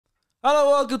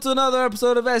Hello, welcome to another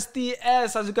episode of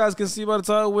SDS. As you guys can see by the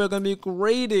title, we're going to be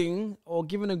grading or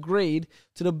giving a grade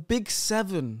to the Big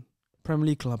 7 Premier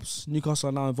League clubs. Newcastle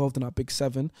are now involved in that Big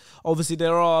 7. Obviously,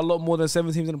 there are a lot more than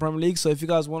 7 teams in the Premier League, so if you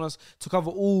guys want us to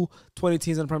cover all 20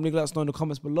 teams in the Premier League, let us know in the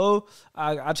comments below.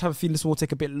 I just have a feeling this one will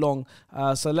take a bit long,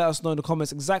 so let us know in the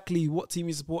comments exactly what team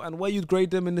you support and where you'd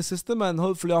grade them in the system, and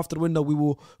hopefully after the window, we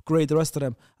will grade the rest of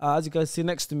them. As you guys see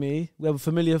next to me, we have a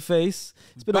familiar face.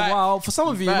 It's been a while. For some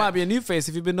of you, it might be a new face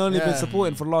if you've been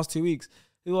supporting for the last 2 weeks.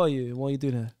 Who are you? What are you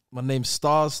doing here? My name's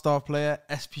star player,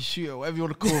 SP shooter, whatever you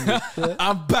want to call me.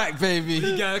 I'm back, baby.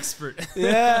 League expert.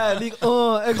 Yeah, expert.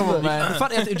 Come on, man. The fact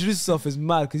that you have to introduce yourself is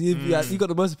mad because you got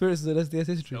the most appearances in SDS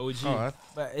history. OG. All right.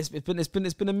 But it's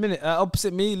been a minute.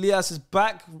 Opposite me, Lias is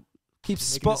back.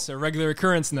 Keeps the spot. It's a regular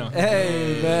occurrence now.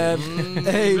 Hey man,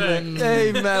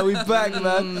 hey man, we back,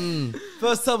 man.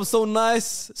 First time was so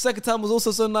nice. Second time was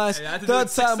also so nice. Hey, Third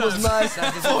time was nice.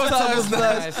 Fourth time was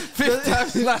nice. Fifth time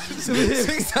nice.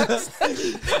 Sixth time.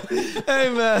 Hey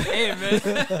man. Hey man.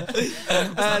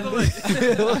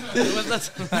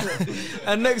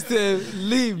 And next to him,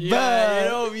 Lee, Yeah, you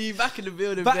know me, back in the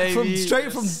building, back baby.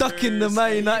 straight from ducking the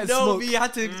Man United You know smoke. me,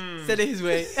 had to send it his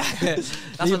way. That's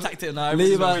my tactic now.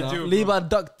 Levi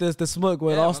ducked the smoke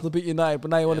when Arsenal beat United,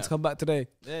 but now he wanted to come back today.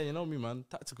 Yeah, you know me, man.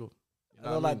 Tactical. You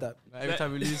I don't like that. Every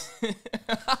time we lose,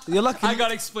 You're lucky. I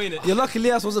gotta explain it. You're lucky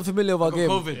Lias wasn't familiar with our game.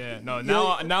 COVID. Yeah, no.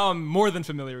 Now I'm more than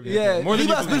familiar with it. Yeah, more than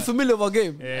Levi's been familiar with our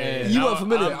game. Yeah, You now weren't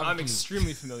familiar. I'm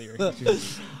extremely familiar.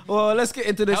 Well, let's get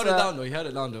into He this. held it down though. He held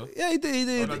it down though. Yeah, he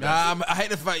did. I hate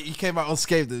the fact you came out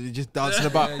unscathed and you're just dancing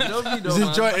about. You know me, though,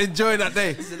 Just man. enjoying that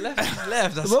day. He's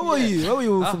left. That's Where were yeah. you? Where were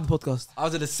you from the podcast? I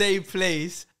was in the same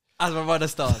place as my brother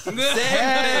stars. Same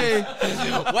Hey.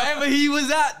 place. Wherever he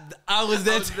was at, I was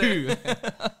there too.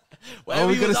 What are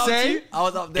we he was gonna up say? to, I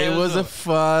was up there. It as was well. a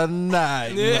fun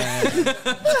night, man.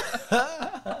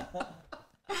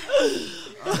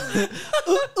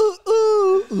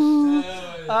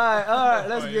 All right,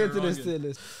 let's get into this tier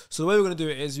list. So the way we're going to do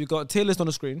it is we've got a tier list on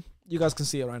the screen. You guys can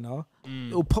see it right now.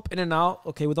 It'll pop in and out.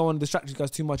 Okay, we don't want to distract you guys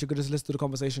too much. You could just listen to the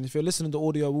conversation. If you're listening to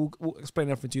audio, we'll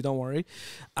explain everything to you. Don't worry.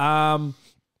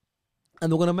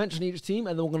 And we're going to mention each team,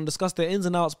 and then we're going to discuss their ins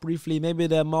and outs briefly, maybe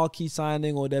their marquee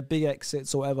signing or their big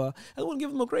exits or whatever. And we're going to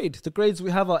give them a grade. The grades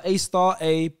we have are A star,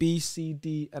 A, B, C,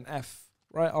 D, and F.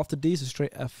 Right after D is a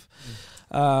straight F.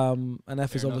 And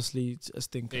F is obviously a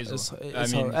stinker. It's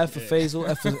F for Faisal,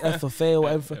 F for fail,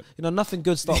 F for, nothing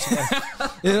good starts with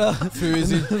F. Who is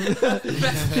he?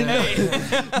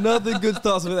 Nothing good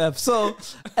starts with F. So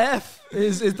F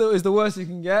is the worst you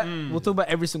can get. We'll talk about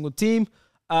every single team.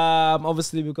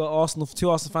 Obviously, we've got Arsenal, 2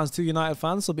 Arsenal fans, 2 United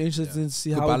fans. So it'll be interesting to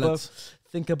see how we both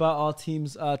think about our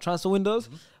team's transfer windows.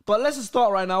 But let's just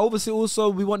start right now. Obviously, also,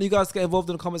 we want you guys to get involved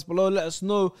in the comments below. Let us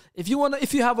know if you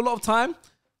have a lot of time,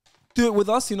 do it with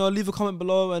us. Leave a comment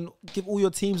below and give all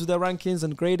your teams with their rankings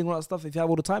and grading and all that stuff if you have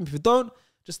all the time. If you don't,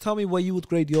 just tell me where you would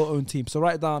grade your own team. So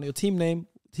write down your team name,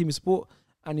 team you support,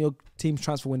 and your team's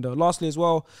transfer window. Lastly as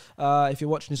well, if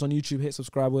you're watching this on YouTube, hit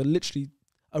subscribe. We're literally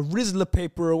a Rizzler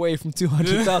paper away from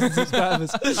 200,000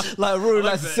 subscribers. Like Rory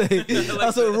likes to say.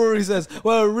 That's what Rory says.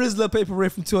 Well, a Rizzler paper away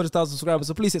from 200,000 subscribers.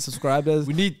 So please hit subscribe.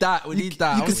 We need that. We need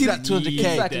that. You can see that 200K.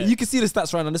 Exactly. You can see the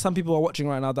stats right now. There's some people who are watching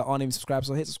right now that aren't even subscribed.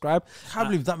 So hit subscribe. I can't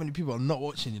believe that many people are not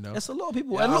watching, There's a lot of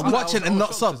people. Yeah, and I'm watching and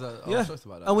not sub. Yeah.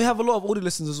 And we have a lot of audio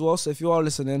listeners as well. So if you are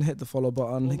listening, hit the follow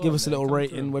button. Give us a little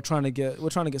rating. We're trying to get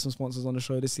some sponsors on the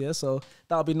show this year. So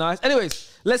that'll be nice.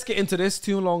 Anyways, let's get into this.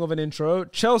 Too long of an intro.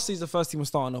 Chelsea's the first team we're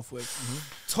starting off with.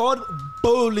 Todd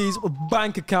Bowley's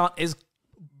bank account is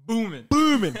Booming.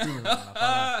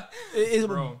 It is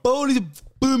Bowley's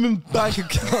booming bank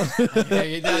account. Yeah,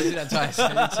 you did do that twice.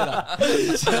 I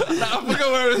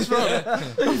forgot where it's from.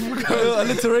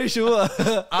 Alliteration,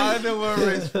 what? I know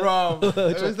where it's from.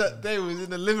 It was that day we was in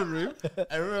the living room.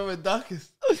 I remember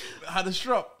Darkest had a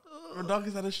strop.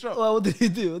 Darkest had a strop. Well, what did he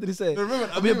do? What did he say?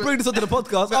 Remember, I mean, bring this onto the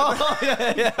podcast. Oh,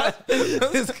 yeah.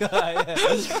 This guy, yeah.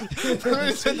 Remember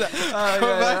he said that?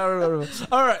 I remember.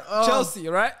 All right, Chelsea,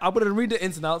 right? I'm going to read the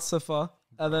ins and outs so far.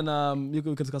 And then we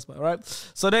can discuss about it, all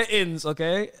right? So their ins,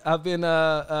 okay, have been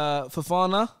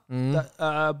Fofana,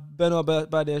 Benoit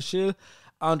Badiashile,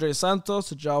 Andre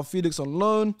Santos, João Felix on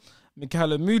loan,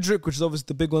 Mikhailo Mudryk, which is obviously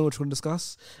the big one which we're going to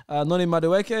discuss, Noni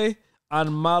Madueke,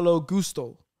 and Malo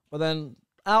Gusto. But then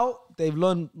out, they've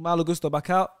loaned Malo Gusto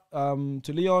back out to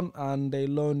Lyon, and they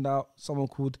loaned out someone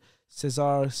called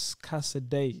Cesar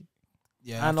Casadei.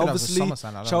 Yeah, and obviously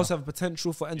Chelsea have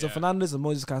potential for Enzo Fernandez and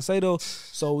Moises Caicedo.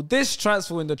 So this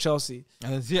transfer window, Chelsea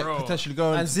and Ziyech potentially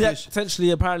going, and Ziyech potentially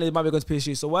apparently might be going to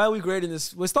PSG. So why are we grading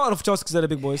this? We're starting off with Chelsea because they're the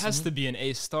big boys. It has to be an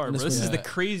A star, bro. This is the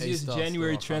craziest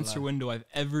January transfer window I've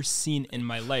ever seen in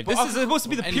my life. This is supposed to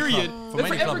be the period for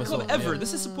every club ever.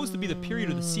 This is supposed to be the period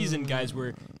of the season, guys,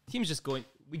 where teams just going.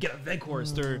 We get a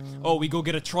Weghorst or we go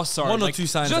get a Trossard. One or two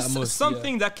signs just at most,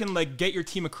 something that can like get your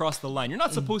team across the line. You're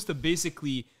not supposed to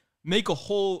basically make a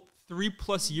whole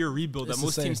 3+ year rebuild that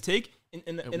most teams take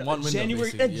in a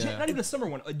January, not even a summer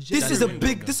one.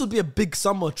 This would be a big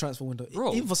summer transfer window.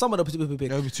 Bro. Even for summer, that would be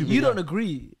big. You don't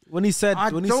agree when he said?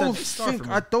 I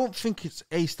don't think it's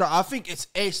A star. I think it's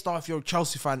A star if you're a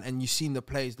Chelsea fan and you've seen the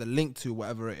players, the link to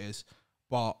whatever it is.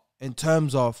 But in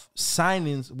terms of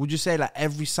signings, would you say like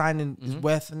every signing is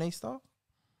worth an A star?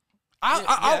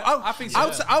 I think so.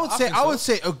 I would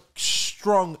say a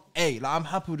strong A. Like I'm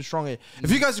happy with a strong A. If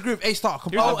you guys agree with A star,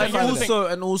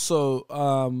 and also,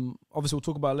 obviously we'll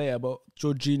talk about it later. But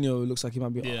Jorginho looks like he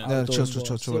might be. Chill. We'll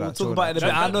talk about it in a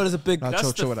bit. I know there's a big.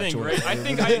 That's the thing, right? I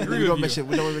think I agree with you.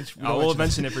 We'll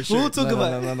mention it for sure. We'll talk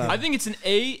about it. I think it's an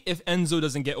A if Enzo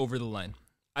doesn't get over the line.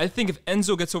 I think if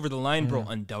Enzo gets over the line, bro,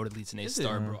 undoubtedly it's an A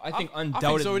star, bro. I think undoubtedly. I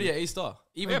think it's already an A star.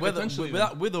 Even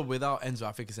with or without Enzo,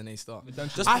 I think it's an A star.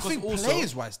 I think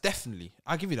players wise, definitely.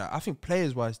 I'll give you that. I think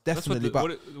players wise, definitely.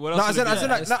 What else?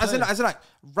 As in,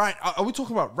 right? Are we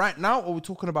talking about right now, or are we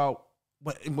talking about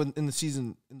in the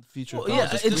season in the future?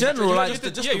 Well, in general, like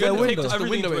just the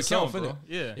window itself, bro.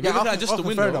 Yeah, just the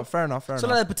window. Fair enough. So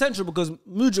like the potential, because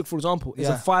Mudryk, for example, is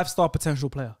a 5-star potential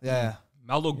player. Yeah.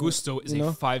 Malo Gusto is a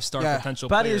 5-star potential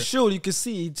player. player. Sure, you can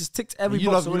see he just ticked every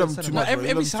box.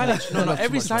 Every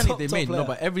signing they made. No,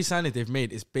 but every signing they've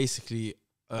made is basically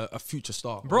a future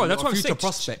star, bro. That's what I'm saying.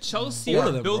 Prospect. Chelsea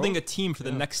are building a team for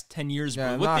the next 10 years,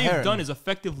 bro. What they've done is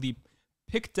effectively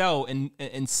picked out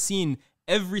and seen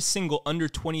every single under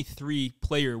 23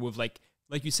 player with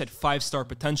like you said, 5-star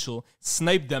potential,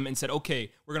 sniped them and said,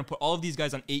 okay, we're going to put all of these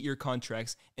guys on 8-year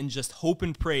contracts and just hope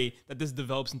and pray that this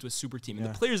develops into a super team. And the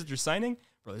players that you're signing,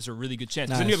 bro, there's a really good chance.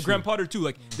 Then you have Graham Potter too.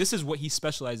 Like, this is what he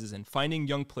specializes in, finding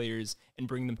young players and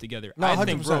bringing them together. I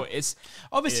think, bro, it's...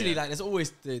 Obviously, like, there's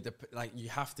always the like, you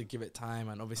have to give it time,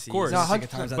 and obviously... Of course.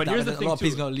 But here's the thing, a lot of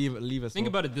people going to leave us. Think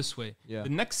about it this way. The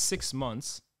next 6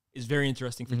 months is very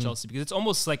interesting for Chelsea because it's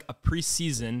almost like a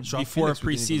preseason before a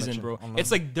preseason, bro. It's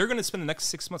like they're going to spend the next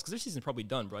 6 months because their season's probably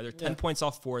done, bro. They're 10 points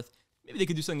off 4th. Maybe they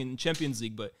could do something in Champions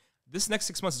League, but this next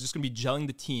 6 months is just going to be gelling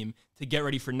the team to get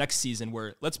ready for next season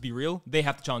where, let's be real, they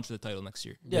have to challenge for the title next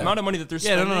year. The amount of money that they're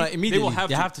spending, immediately.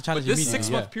 They have to challenge immediately. This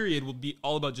 6-month period will be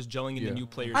all about just gelling in the new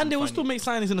players. And they will still make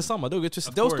signings in the summer. They'll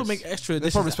still make extra.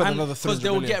 They'll probably spend another 3 because they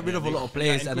will get rid of a lot of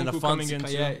players and then the funds. You know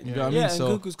what I mean? Yeah, and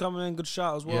Kuku's coming in, good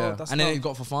shout as well. And then they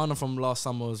got Fofana from last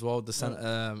summer as well.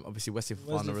 Obviously Wesley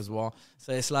Fofana as well.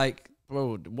 So it's like,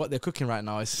 bro, what they're cooking right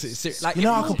now is like,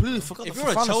 I completely forgot. If you're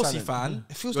a Chelsea fan,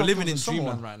 you're living in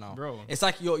dreamland right now, bro. It's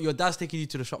like your dad's taking you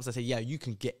to the shops and say, yeah, you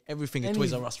can get everything in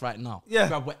Toys R Us right now. Yeah,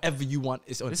 grab whatever you want.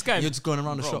 This guy, you're just going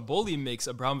around the shop. Boli makes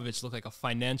Abramovich look like a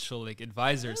financial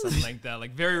advisor or something like that,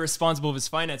 like very responsible of his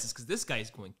finances because this guy is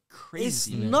going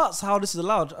crazy. It's nuts how this is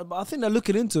allowed. I think they're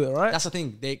looking into it, right? That's the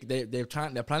thing. They're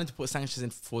planning to put sanctions in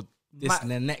for this in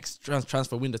their next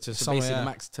transfer window to basically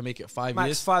max to make it 5 years.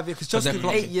 Max 5 years because just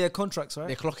 8-year contracts, right?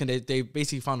 They're clocking. They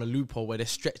basically found a loophole where they're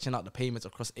stretching out the payments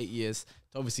across 8 years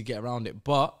to obviously get around it.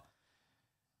 But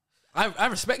I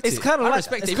respect it. Kind of like,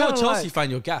 respect it. If you're a Chelsea fan,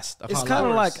 you're gassed. It's kind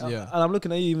of like, and I'm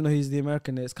looking at you even though he's the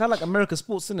American. It's kind of like American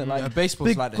sports, isn't it? Like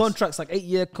baseball's big like contracts, like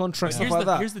 8-year contracts, stuff like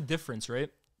that. Here's the difference, right?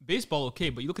 Baseball,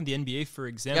 okay, but you look in the NBA, for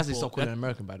example. He has to stop calling him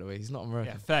American, by the way. He's not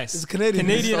American. Yeah, facts. He's Canadian.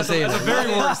 At the very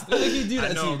worst. They do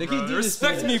that to you. They keep doing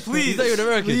Respect me, please. You're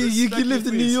American. You lived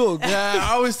in New York. Yeah,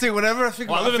 I always think whenever I think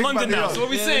I live in London now, so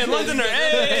what we saying? Londoner,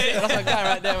 hey! That's my guy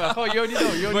right there, man. Oh, you already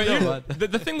know, man.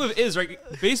 The thing with is, right,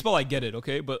 baseball, I get it,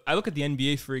 okay? But I look at the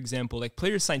NBA, for example, like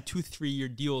players sign 2-3 year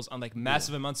deals on like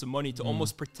massive amounts of money to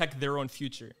almost protect their own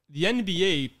future. The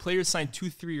NBA, players sign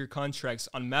 2-3 year contracts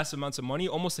on massive amounts of money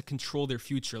almost to control their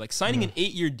future. Like signing an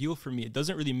 8-year deal for me, it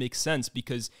doesn't really make sense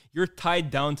because you're tied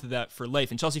down to that for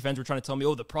life. And Chelsea fans were trying to tell me,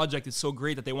 oh, the project is so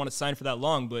great that they want to sign for that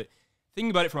long. But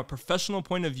thinking about it from a professional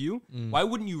point of view, why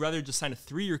wouldn't you rather just sign a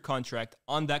 3-year contract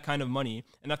on that kind of money?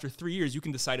 And after 3 years, you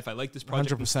can decide if I like this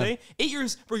project and stay. 8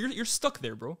 years, bro, you're stuck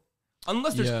there, bro.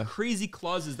 Unless there's crazy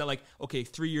clauses that like, okay,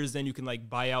 3 years, then you can like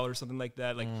buy out or something like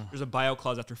that. Like there's a buyout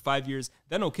clause after 5 years,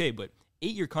 then okay. But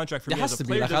 8-year contract for me as a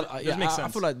player doesn't make sense. I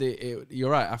feel like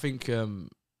you're right. I think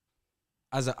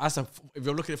if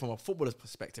you're looking at it from a footballer's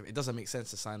perspective, it doesn't make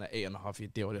sense to sign an 8.5-year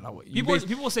deal. Like what,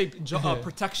 people will say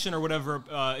protection or whatever.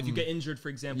 If you get injured, for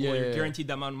example, you're guaranteed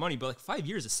that amount of money. But like 5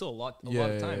 years is still a lot of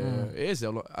time. It is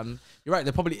a lot, and you're right.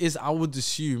 There probably is. I would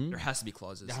assume there has to be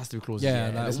clauses. There has to be clauses.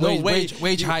 Yeah, there's no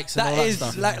wage hikes. That and all is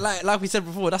that stuff. like we said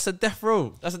before. That's a death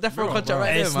row. That's a death row contract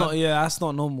right there, It's man. not. Yeah, that's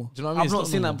not normal. Do you know what I mean? I've not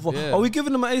seen that before. Yeah. Are we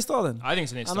giving them an A star then? I think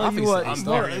it's an A I star. know you are. I'm If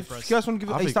very If impressed. you guys want to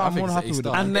give it a star, I'm more than happy with it.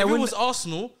 And if it when- was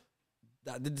Arsenal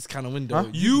that did this kind of window, Huh?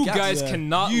 You gassed. guys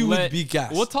cannot You let. would be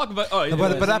gassed. We'll talk about.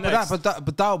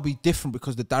 But that'll be different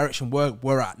because the direction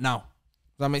we're at now.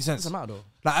 Does that make sense? Doesn't matter though.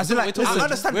 Like, as in, like, We're talking- I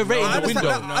understand. we're rating I the understand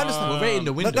window. that, I understand. We're rating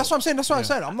the window. That's what I'm saying. That's what I'm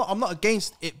saying. I'm not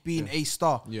against it being a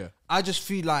star. Yeah. I just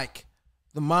feel like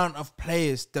the amount of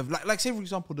players, like say for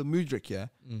example, the Mudryk. Yeah.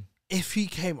 If he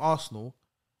came Arsenal,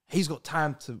 he's got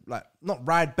time to like not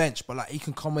ride bench, but like he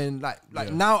can come in like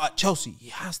now at Chelsea, he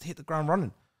has to hit the ground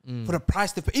running for the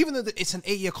price. Even though it's an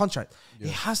 8-year contract, he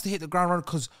has to hit the ground running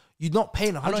because you're not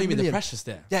paying 100 I don't even million. the pressure's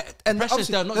there. Yeah, and pressure's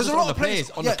obviously there, not there's just a lot on of the players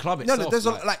players, on the club No, itself, there's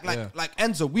like, like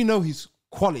Enzo. We know he's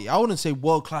quality. I wouldn't say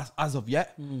world class as of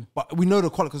yet, but we know the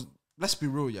quality because let's be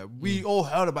real. Yeah, we all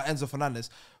heard about Enzo Fernandez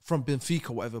from Benfica,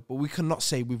 whatever, but we cannot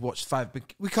say we've watched 5.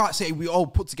 We can't say we all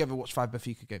put together watched 5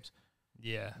 Benfica games.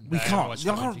 Yeah, We can't. watch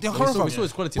We Benfica. can't. We saw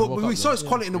his quality in the World we Cup, saw his though.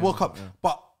 quality in the World Cup,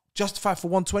 but justified for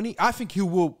 120. I think he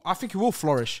will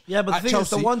flourish. Yeah, but the at thing Chelsea, is,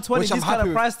 the 120, which I'm these kind happy of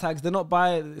with. price tags, they're not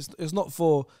buying. It's not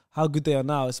for how good they are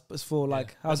now. It's for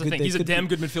like how That's the good thing. they He's a could damn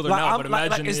be. good midfielder Like, now, I'm- but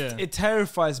like, imagine. it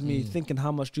terrifies me thinking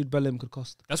how much Jude Bellingham could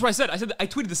cost. That's what I said. I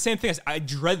tweeted the same thing. I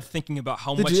dread thinking about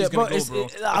how Did much you? he's going Bro, to go,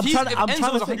 bro. I'm If trying to Enzo think.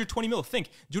 was 120 mil, think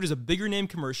Jude is a bigger name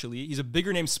commercially. He's a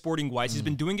bigger name sporting wise. He's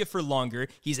been doing it for longer.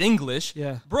 He's English.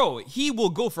 Yeah. Bro, he will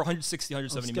go for 160, I'm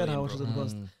 170 scared how million, much it's bro. going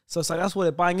to cost. So it's like that's what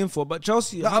they're buying in for. But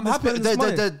Chelsea, No, I'm they're happy. spending this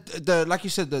money. The like you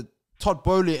said, the Todd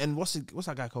Bowley and what's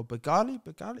that guy called? Bagali?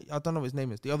 I don't know what his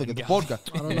name is. The other guy, the bald guy.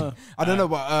 I don't know. I don't know,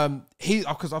 but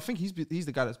because I think he's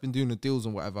the guy that's been doing the deals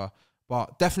and whatever.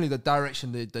 But definitely the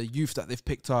direction, the youth that they've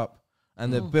picked up,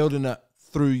 and they're building it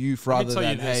through youth Let rather me tell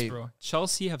than you this, hey. bro.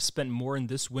 Chelsea have spent more in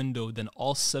this window than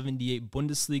all 78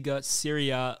 Bundesliga, Serie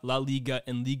A, La Liga,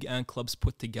 and Ligue 1 clubs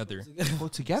put together. All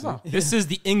together. This is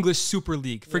the English Super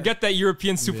League. Forget that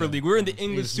European Super League. We're in the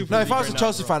English Super No, League. if I was a right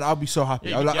Chelsea now, bro. fan, I'd be so happy.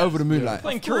 Yeah, I'd be like yeah. over the moon, like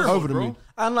Playing of career course, mode, over the bro. moon.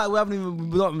 And like we haven't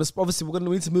even obviously we're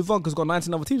gonna need to move on because we've got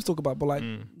 19 other teams to talk about. But like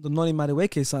the Noni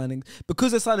Madueke signing,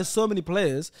 because they signed so many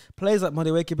players like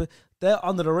Madueke, but they're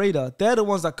under the radar. They're the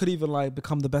ones that could even like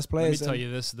become the best Let me players. tell And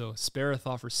you this though, spare a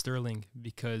thought for Sterling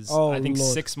because Oh, I think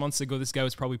Lord. 6 months ago this guy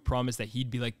was probably promised that he'd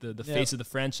be like the Yeah. face of the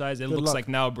franchise. It Good looks luck. like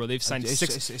now, bro, they've signed It's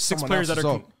six someone players else that as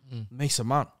are. well. Mason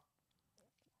Mount.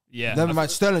 Yeah, Never mind,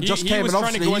 Sterling just came was and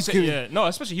trying to obviously go he's into no,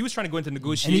 especially he was trying to go into and he's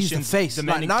negotiations. the face. Like,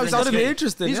 demanding now he's 300K. gonna be asking.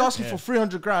 interesting. He's Yeah. asking for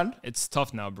 300 grand. It's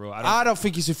tough now, bro. I don't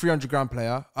think he's a 300 grand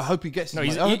player. I hope he gets. No, I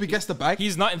hope he gets the bag.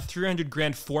 He's not in 300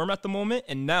 grand form at the moment,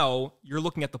 and now you're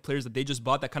looking at the players that they just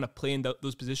bought that kind of play in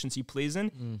those positions he plays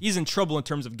in. He's in trouble in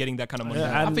terms of getting that kind of money. Yeah,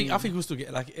 back. and- I think we'll still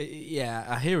get like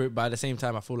I hear it, but at the same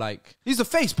time I feel like He's the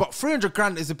face, but 300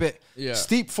 grand is a bit Yeah.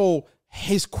 steep for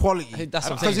his quality. Hey, that's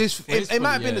what I'm because saying. For his it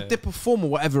might have been quality, a dip of form or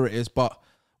whatever it is, but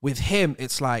with him,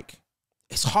 it's like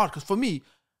it's hard. Because for me,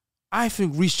 I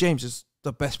think Reece James is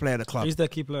the best player at the club. he's their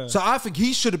key player. So I think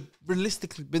he should have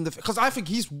realistically been because I think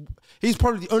he's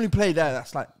probably the only player there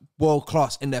that's like world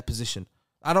class in their position.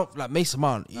 I don't like Mason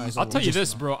Mount. I'll tell you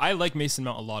this, bro. I like Mason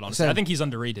Mount a lot, honestly. Same. I think he's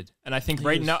underrated. And I think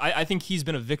now, I think he's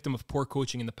been a victim of poor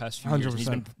coaching in the past few years. And he's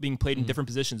been 100%. being played in different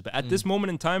positions. But at this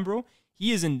moment in time, bro,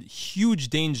 he is in huge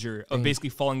danger of basically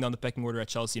falling down the pecking order at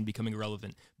Chelsea and becoming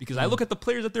irrelevant. Because I look at the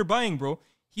players that they're buying, bro.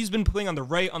 He's been playing on the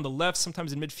right, on the left,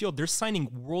 sometimes in midfield. They're signing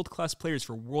world-class players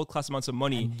for world-class amounts of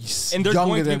money. And they're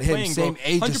younger going to than be him, playing, same bro.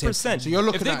 age as him. 100%. So you're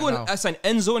looking if they at go now. and sign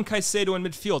Enzo and Caicedo in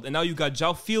midfield, and now you got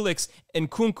João Felix and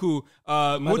Kunku,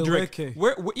 Mudryk.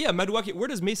 Madueke. Where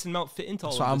does Mason Mount fit into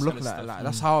all So of I'm this looking kind of at it stuff? like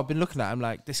that's how I've been looking at him.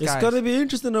 Like this It's guy. gonna be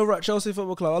interesting over at Chelsea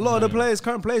Football Club. A lot of the players,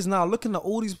 current players now, looking at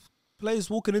all these players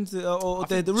walking into the It's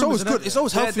rumors. always good. It's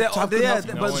always healthy to have good health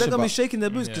but competition, they're gonna be but- shaking their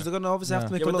boots because they're gonna obviously have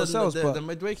to make a lot of sales. the But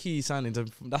Madueke signing,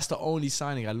 that's the only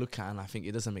signing I look at, and I think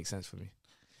it doesn't make sense for me.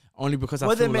 Only because I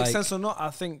whether feel it makes like sense or not,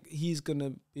 I think he's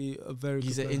gonna be a very.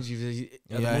 he's good an player. injury.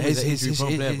 Yeah, his injury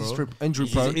prone player, injury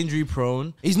He's prone. injury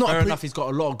prone. He's not a fair pre- enough. He's got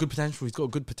a lot of good potential. He's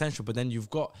got good potential, but then you've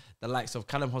got the likes of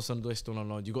Callum Hudson-Odoi still on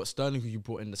loan. You got Sterling, who you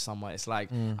brought in the summer. It's like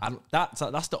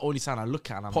that's the only sign I look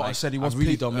at. And I'm Potter like, said he I wants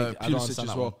really don't make. I don't Pulisic understand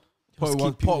as that well. one.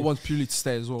 Part one's purely to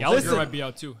stay as well. Gallagher Listen. might be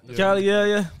out too.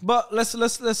 Yeah. But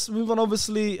let's move on.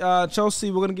 Obviously,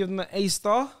 Chelsea, we're gonna give them an A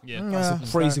star. Yeah. That's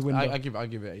a crazy window. I give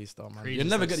it an A star, man. Crazy You're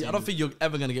never as I've gonna. I don't think you're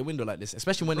ever gonna get window like this,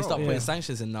 especially when they start putting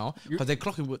sanctions in now, because they're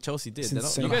clocking what Chelsea did. They're not,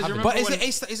 insane. they're You not guys having remember But is when- it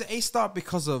A star? Is it A star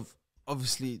because of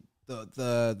obviously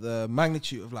the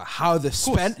magnitude of like how they're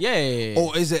spent? Yeah.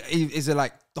 Or is it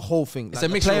like the whole thing? It's Like a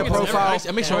the mixture player of profile, everything.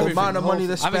 A mixture of the amount of everything. money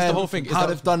they I spend, think it's the whole thing. It's how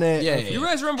the- they've done it. Yeah. You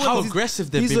guys remember How when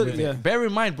aggressive they've these been are- with yeah. it. Bear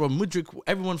in mind, bro, Mudryk,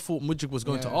 everyone thought Mudryk was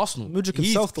going to Arsenal. Mudryk He's-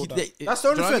 himself thought that. That's the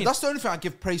only do you know what I thing. mean? That's the only thing I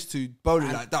give praise to Bowley,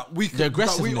 like that we The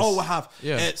aggressiveness. all have.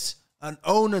 Yeah. It's an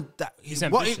owner that He's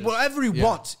ambitious. whatever he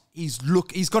wants, he's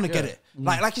gonna get it.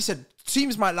 Like you said,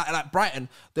 teams might like Brighton.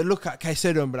 They look at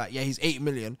Caicedo and be like, yeah, he's 8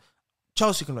 million.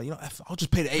 Chelsea can be like, you know, I'll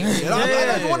just pay the 8 million.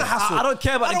 I don't want to hassle. I don't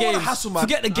care about I the don't wanna games. hassle, man.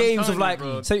 Forget the games of telling like you,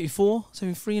 bro. 74,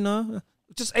 73, no.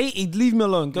 Just 80, leave me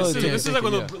alone. Go. This is like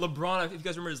when yeah. LeBron, if you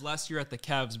guys remember his last year at the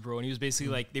Cavs, bro, and he was basically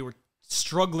like, they were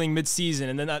struggling mid-season,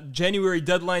 and then that January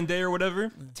deadline day or whatever,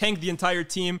 tanked the entire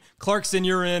team. Clarkson,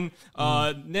 you're in.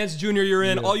 Nance Jr., you're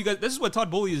in. All you guys, this is what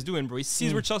Todd Bowley is doing, bro. He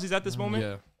sees where Chelsea's at this moment.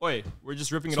 Yeah. Wait, we're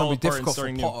just ripping It's it all gonna be apart and difficult for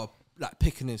starting new. Potter, like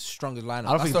picking his strongest lineup.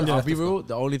 I don't think. I'll be difficult. real.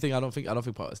 The only thing I don't think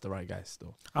Potter's the right guy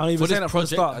still. I don't even For say this that from the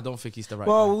project, start. I don't think he's the right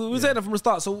Well, guy. we were saying that from the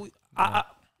start. So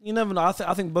you never know. I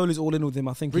think Bowley's all in with him.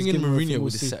 I think Bring he's in giving him a Mourinho thing, with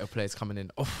we'll this see. set of players coming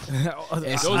in. Oh,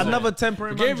 Another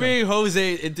temporary manager. bring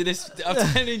Jose into this. I'm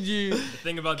telling you,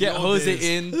 Thing about get the old Jose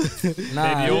days. in.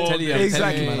 Nah, Baby, old days.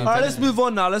 Exactly. Man, All right, let's move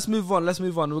on now. Let's move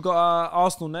on. We've got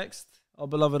Arsenal next. Our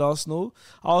beloved Arsenal.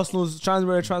 Arsenal's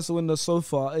January transfer window so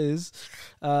far is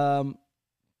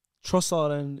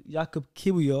Trossard and Jakub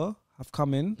Kiwior have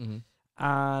come in,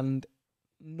 and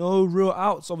no real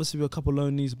outs. Obviously, with a couple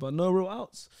loanees, but no real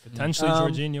outs. Potentially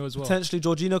Jorginho as well. Potentially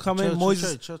Jorginho coming.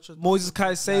 Moses Moses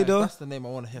Caicedo. That's the name I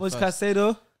want to hear Moses first.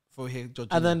 Caicedo. Before we hear Jorginho.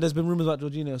 And then there's been rumors about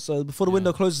Jorginho. So before the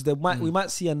window closes, we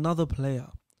might see another player.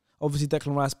 Obviously,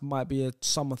 Declan Rice might be a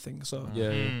summer thing. So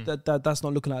that's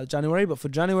not looking like January. But for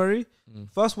January,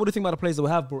 first, what do you think about the players that we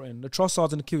have brought in? The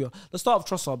Trossards and the Kiwior. Let's start with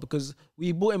Trossard because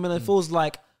we bought him and it feels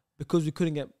like because we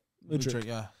couldn't get Mudryk.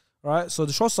 yeah. Right? So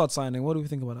the Trossard signing, what do we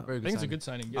think about that? Very I good think it's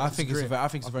a signing. good signing. I think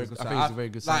it's a very good signing. it's a very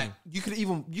good Like signing.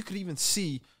 you could even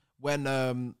see when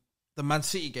the Man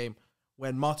City game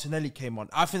when Martinelli came on.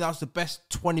 I think that was the best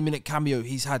 20-minute cameo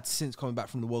he's had since coming back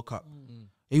from the World Cup.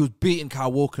 He was beating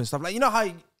Kyle Walker and stuff. Like, you know how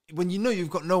when you know you've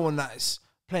got no one that's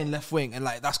playing left wing and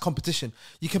like that's competition,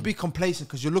 you can be complacent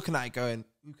because you're looking at it going,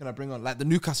 who can I bring on? Like the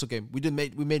Newcastle game, we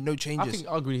made no changes. I think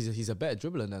arguably he's a better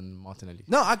dribbler than Martinelli.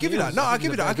 No, I give you that. No, I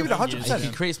give you that. I give you that 100%.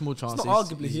 He creates more It's chances. not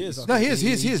arguably he is. No, he is.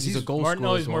 He's a goal scorer.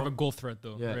 Martinelli's as more well. of a goal threat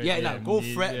though. Yeah, right? yeah, no, goal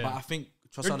he- threat, yeah. but I think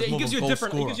Trossard is He more gives of you a a goal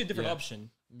different. scorer. He gives you a different Yeah. option.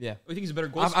 Yeah. I think he's a better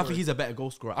goal I scorer. think he's a better goal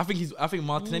scorer. I think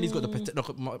Martinelli's got the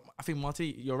potential. I think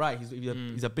Martinelli, you're right.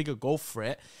 He's a bigger goal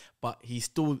threat, but he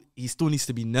still needs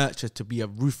to be nurtured to be a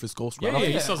ruthless goal scorer. Yeah, I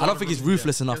he don't still think, has a lot of he's room, yeah.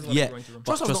 ruthless He enough has a lot of yet. growing room.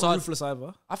 But Trossard's not Trossard, ruthless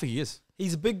either. I think he is.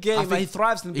 He's a big game. I Like, think he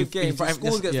thrives in big if- games. if- He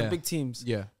scores against yeah. the big teams.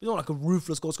 Yeah. He's not like a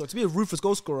ruthless goal scorer. To be a ruthless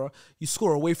goal scorer, you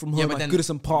score away from home Yeah, but like then-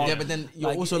 Goodison Park. Yeah, but then you're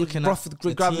Like, also in looking rough at with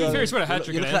the grab team. the- Fair, he's got a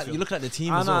hat-trick You're at looking at Anfield. you're looking at the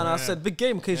team I as know, well. I said big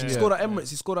game occasion. He Yeah. scored at Emirates.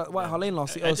 He scored at White Hart Lane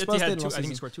last year. Etihad Spurs had Stadium two- last I think he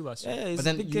season. scored 2 last year. Yeah, it's But a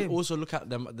then big you game. also look at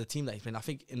the team that he's playing. I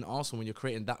think in Arsenal, when you're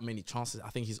creating that many chances, I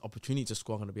think his opportunity to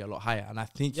score going to be a lot higher. And I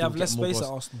think You have he'll less get more space at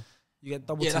goals. Arsenal. You get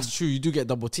double Yeah, teams. that's true. You do get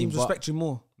double Teams teams. But respect you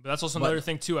more. But that's also another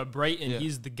thing too. At Brighton,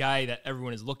 he's the guy that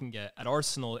everyone is looking at. At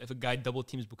Arsenal, if a guy double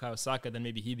teams Bukayo Saka, then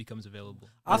maybe he becomes available.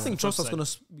 I think Flip Trossard's side. going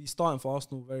to be starting for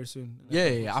Arsenal very soon.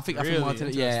 yeah. I think Really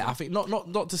Martinelli. Yeah, interesting. I think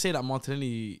not to say that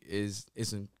Martinelli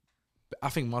isn't. I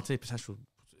think Martinelli's potential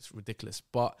is ridiculous,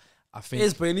 but I It think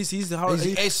is, but he's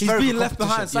it's he's very being good left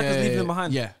behind. competition. Saka's leaving him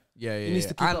behind. Yeah. He needs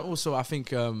to keep and up. also, I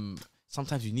think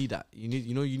sometimes you need that. You need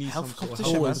Health some sort of competition,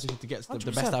 health man. competition to get the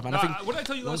 100%. best out. And I think what did I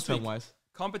tell you last week? long-term wise,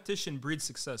 Competition breeds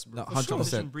success, bro. No, For 100%, sure.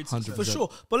 Competition breeds success. 100%. For sure.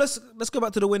 But let's go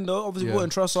back to the window. Obviously, we Yeah. brought in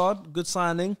Trossard. Good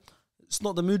signing. It's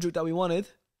not the Mudryk that we wanted.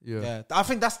 Yeah, I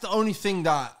think that's the only thing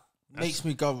that makes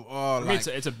me go, oh, I mean, like,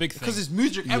 it's a big thing. because it's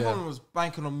Mudryk. Everyone was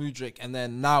banking on Mudryk, and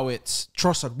then now it's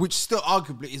Trossard, which still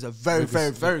arguably is a very,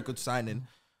 very, very good signing,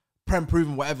 prem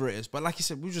proven, whatever it is. But like you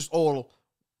said, we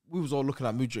was all looking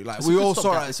at Mudryk. Like It's a we good all saw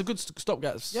stopgap. it. It's a good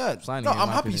stopgap. Yeah, signing. no, in I'm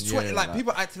my happy. opinion. He's 20. Yeah, like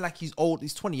people acting like he's old.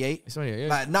 He's 28. It's 28, yeah.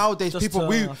 Like nowadays, Just, people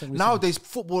I think we nowadays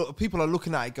football people are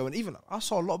looking at it going. Even I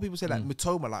saw a lot of people say like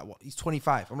Matoma, like what? He's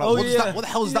 25. I'm like, Oh, what, yeah. what the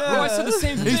hell is Yeah. that? Bro, I said the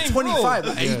same thing. He's 25.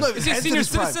 Like, he's not even Is he a entered senior his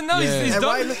prime. citizen now? Yeah. He's And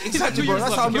done. right, He's got 2 exactly, bro. years That's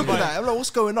left how I'm to looking get at it. I'm like, what's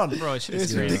going on? Bro, shit is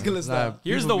It's crazy. ridiculous. Nah,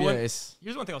 Here's people- the one. yeah, it's-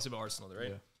 Here's one thing I'll say about Arsenal, right?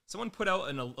 Yeah. Someone put out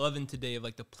an 11 today of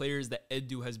like the players that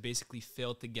Edu has basically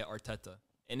failed to get Arteta.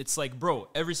 And it's like, bro,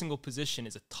 every single position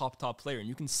is a top player. And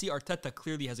you can see Arteta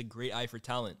clearly has a great eye for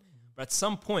talent. But at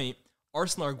some point,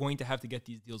 Arsenal are going to have to get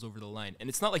these deals over the line. And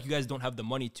it's not like you guys don't have the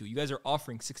money to. You guys are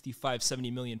offering 65,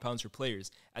 70 million pounds for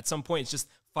players. At some point, it's just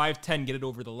 5, 10, get it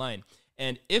over the line.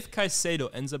 And if Caicedo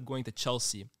ends up going to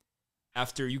Chelsea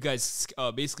after you guys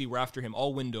basically were after him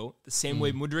all window, the same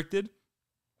way Mudryk did,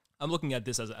 I'm looking at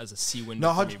this as a C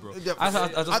window for me, bro.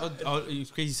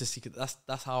 It's crazy to see.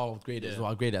 That's how I'll grade it as well.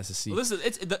 I'll grade it as a C. Well, listen,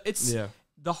 it's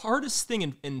the hardest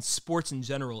thing in sports in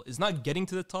general is not getting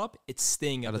to the top, it's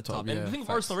staying at the top. And the thing with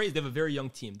Arsenal, right, is they have a very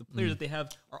young team. The players that they have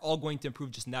are all going to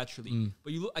improve just naturally.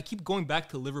 But I keep going back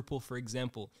to Liverpool, for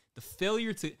example. The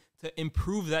failure to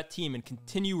improve that team and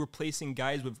continue replacing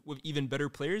guys with even better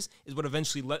players is what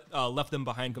eventually left them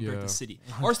behind compared to City.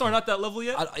 Arsenal are not that level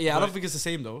yet. I don't think it's the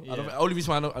same, though. The only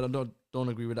reason why I don't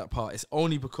agree with that part is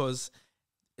only because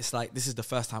it's like this is the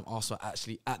first time Arsenal are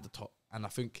actually at the top. And I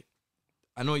think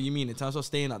I know what you mean in terms of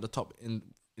staying at the top in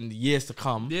the years to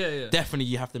come. Definitely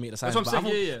you have to make the signs. That's what I'm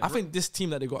saying. I think this team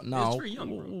that they got now, it's very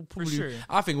young, bro. probably, For sure.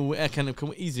 I think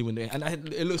can easily win it, and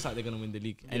it looks like they're gonna win the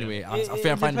league anyway. I think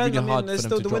I find it depends. really hard for them to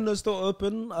the drop. window's still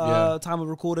open. Time of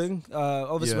recording.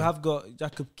 Obviously, we have got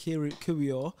Jakob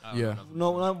Kiwior.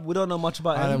 No, we don't know much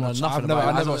about him.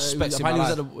 I never expected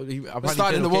him.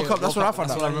 Started in the World Cup. That's what I found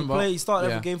out. That's what I remember. He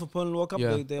started every game for Poland World Cup.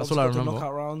 They that's obviously what I got to remember.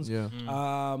 knockout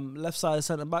rounds. Left side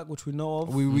centre back, which we know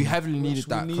of. We heavily needed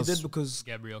that because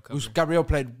Gabriel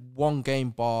played one game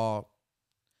bar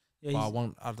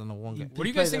one. I don't know, one game. What do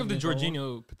you guys think of the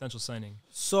Jorginho potential signing?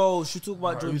 So should we talk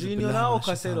about Jorginho now or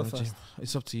Caicedo first?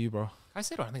 It's up to you, bro.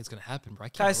 Caicedo, I think it's gonna happen, bro.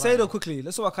 Caicedo quickly.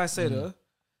 Let's talk about Caicedo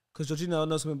because Jorginho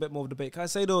knows something a bit more of a debate.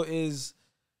 Caicedo is.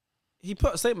 He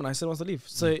put a statement. I said he wants to leave,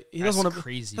 so he doesn't want to.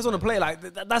 Crazy. Doesn't want to play like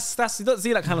that's. He doesn't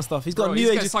see that kind of stuff. He's got Bro, new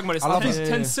these guys age. talking about his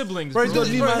 10 siblings. Bro, he's got a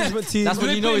new management team. That's when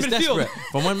They you know play he's midfield. desperate.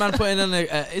 From when man putting on an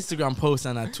Instagram post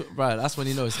and bro, that's when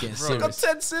you know it's getting He's got serious.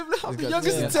 10 siblings. I'm the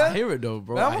youngest in I 10. hear it though,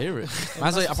 bro. I hear it.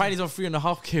 Man's like, apparently he's on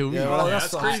 3.5K. Bro,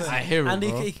 that's what crazy. I'm I saying. hear it, And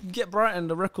bro. he can get Brighton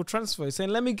the record transfer. He's saying,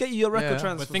 "Let me get you a record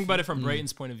transfer." But think about it from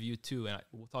Brighton's point of view too, and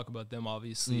we'll talk about them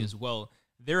obviously as well.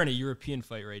 They're in a European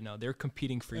fight right now. They're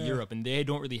competing for Europe, and they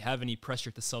don't really have any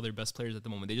pressure to sell their best players at the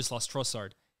moment. They just lost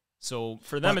Trossard. So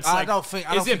for them, it's like,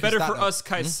 is it better for us,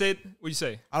 Caicedo? What do you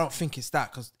say? I don't think it's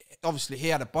that because obviously he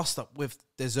had a bust up with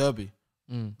De Zerbi.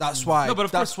 That's why. No, but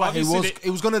of that's course, why he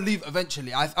was going to leave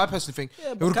eventually. I personally think he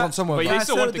would have gone somewhere. but But they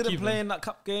still want to didn't keep play him. in that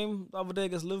cup game the other day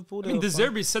against Liverpool. I mean, De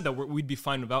Zerbi said that we'd be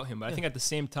fine without him, but I think at the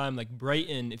same time, like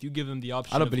Brighton, if you give him the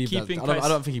option I don't of believe that. keeping I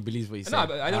don't think he believes what he's saying.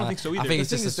 No, I don't think so either. I think The it's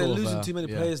thing just is, they're a sort losing of, too many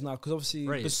players now because obviously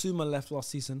Right. Basuma left last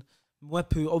season.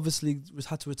 Mwepu obviously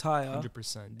had to retire.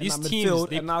 100%. These These teams,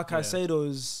 and now Caicedo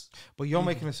is. But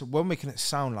we're making it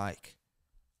sound like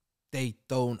they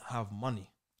don't have money.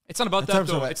 it's not about In that terms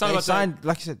of though. it, It's not they about signed, that.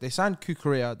 like you said, they signed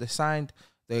Kukurea.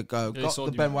 They got sold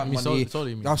the you, Ben man. White I mean, money. sold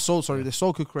him. They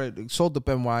sold Kukurea. They sold the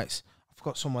Ben Whites. I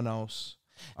forgot someone else.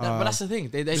 But that's the thing.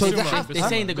 They're saying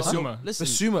they got Basuma. Listen,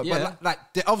 Basuma, yeah. but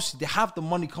they obviously they have the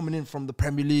money coming in from the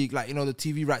Premier League, like the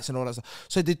TV rights and all that stuff.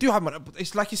 So they do have money. But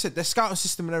it's like you said, their scouting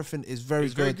system and everything is very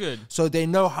good. So they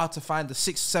know how to find the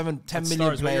 6, 7, 10 million What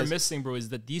you're players. missing, bro, is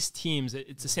that these teams,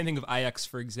 it's the same thing with Ajax,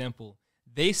 for example.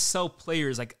 They sell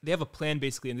players, like they have a plan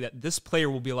basically, and that this player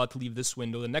will be allowed to leave this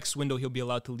window. The next window he'll be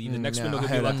allowed to leave. The next window he'll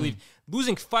be allowed to leave.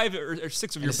 Losing 5 or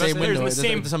 6 of your best players in the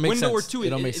same window or two,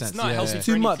 it's not healthy.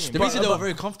 Too much. Team. The reason they were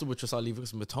very comfortable with Trossard leaving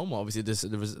was Matoma. Obviously,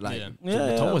 there was like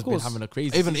Matoma's of been course. having a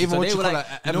crazy Even season. So what they you were call like,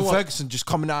 like, you know Evan what? Ferguson just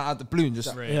coming out the blue and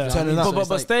just Right. turning up.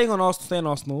 But staying on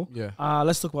Arsenal. Yeah.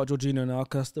 Let's talk about Jorginho now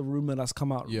because the rumor that's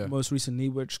come out Yeah. most recently,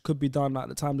 which could be done at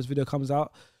the time this video comes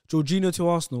out. Jorginho to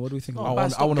Arsenal. What do we think? I about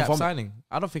want to to vomit. signing.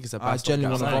 I don't think it's a bad I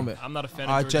genuinely stopgap want to signing. vomit. I'm not a fan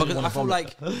I of genuinely Because Jorginho. I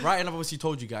feel like Brighton have obviously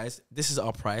told you guys this is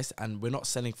our price and we're not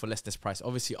selling for less this price.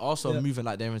 Obviously, also moving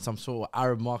like they're in some sort of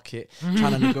Arab market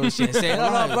trying to negotiate and saying, no,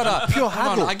 brother, Pure come on,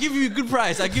 haggle. I give you a good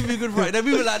price. They're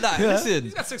moving like that. Listen,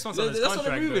 He's got 6 months on his that's what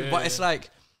contract. they're moving. though, But yeah, it's like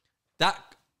that.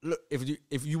 Look,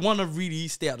 if you want to really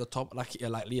stay at the top, like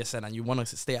Leah said, and you want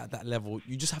to stay at that level,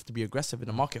 you just have to be aggressive in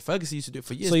the market. Ferguson used to do it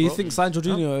for years. So you bro. think sign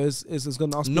Jorginho is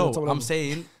going to ask? No, the top I'm level?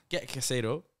 saying get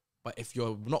Caicedo, but if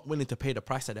you're not willing to pay the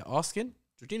price that they're asking,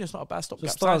 Jorginho's not a bad So stopgap.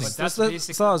 Stars, signing. that's let's-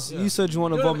 basic- Stars, you said you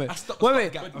want to No, vomit. I stop-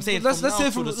 Wait. I'm saying Let's from hear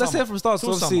now from till the let's hear summer. from Stars. Till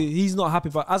Obviously, he's not happy,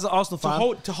 but as an Arsenal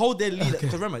fan, to hold their lead.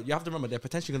 Because remember, you have to remember they're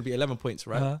potentially going to be 11 points,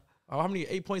 right? Uh-huh. How many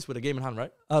 8 points with a game in hand,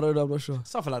 right? I don't know. I'm not sure.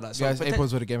 Something like that. So Guys, 8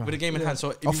 points with a game. with a game in hand. So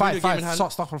if Or you five. win a game in hand,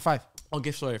 Start from 5.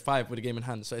 sorry, 5 with a game in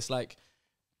hand. So it's like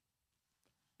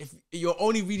if you're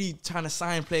only really trying to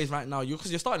sign players right now,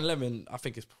 because you're starting 11, I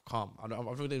think it's calm. I don't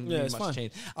think there's really it's much fine.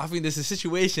 change. I think there's a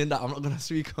situation that I'm not gonna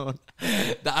speak on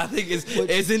that I think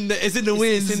is in the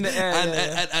wind in the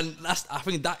air, and that's I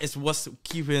think that is what's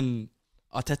keeping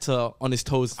Arteta on his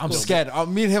toes. I'm scared.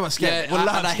 Me and him are scared. Yeah,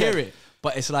 and I hear it,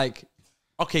 but it's like,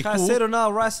 okay, cool. Caicedo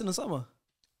now, Rice in the summer.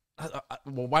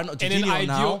 Well, why not Jorginho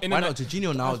now? Why not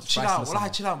Jorginho now? Chill out.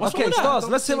 What's Okay, Stars.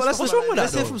 Let's hear what's wrong with that,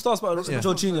 Let's hear though? from Stars about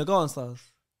Jorginho. Go on, Stars.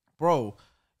 Bro,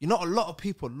 you know, a lot of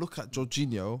people look at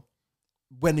Jorginho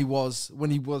when he was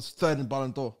third in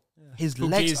Ballon d'Or. His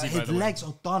legs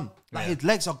are done. Like his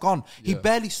legs are gone. He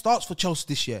barely starts for Chelsea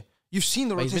this year. You've seen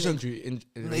the rotation.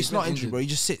 It's not injury, bro. He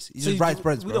just sits. He just rides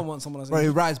bench, bro. We don't want someone else. Bro, he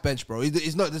rides bench, bro.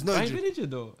 There's no injury. He's been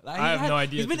injured though. Like, I have no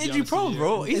idea. He's been injury prone,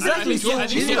 bro. Exactly.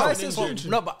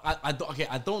 No, but I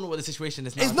don't know what the situation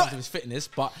is now in terms of his fitness.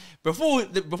 But before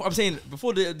the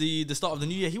start of the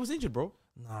new year, he was injured, bro.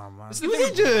 Nah, man. He was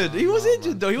injured. He was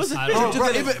injured though. He wasn't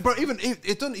fit. Bro, even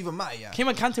it doesn't even matter. Yeah, Kim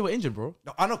and Kante were injured, bro.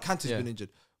 No, I know Kante's been injured,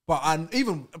 but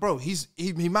even bro, he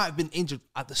might have been injured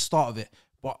at the start of it,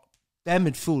 but their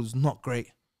midfield is not great,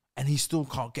 and he still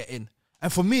can't get in.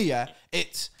 And for me,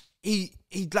 it's he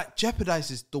like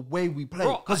jeopardizes the way we play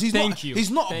because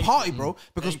he's not a party, bro.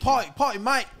 Because party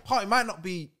might not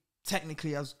be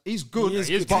technically as he's good,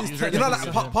 but you know,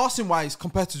 like passing wise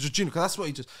compared to Jorginho, because that's what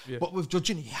he does. Yeah. But with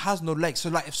Jorginho, he has no legs. So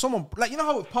like if someone you know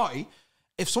how with Party,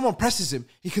 if someone presses him,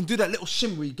 he can do that little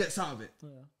shim where he gets out of it. Yeah.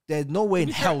 There's no way in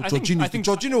hell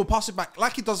Jorginho will pass it back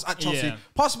like he does at Chelsea.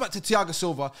 Pass it back to Thiago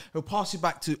Silva. He'll pass it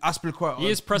back to Azpilicueta. He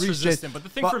is press resistant, but the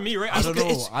thing for me, right? I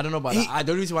don't know about that.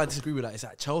 The only reason why I disagree with that is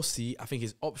at Chelsea. I think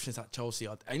his options at Chelsea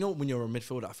are. I know when you're a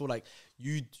midfielder, I feel like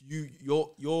you're.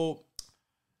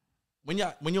 When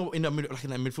you're in a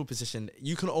midfield position,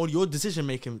 your decision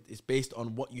making is based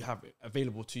on what you have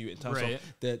available to you in terms of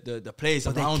the players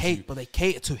around you. But they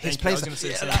cater to his players.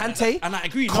 Kante, and I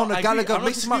agree. Conor Gallagher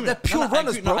makes them out. They're pure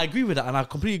runners, bro. I agree with that, and I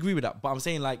completely agree with that. But I'm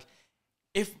saying like,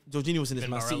 if Jorginho was in this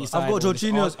Man City side, I've got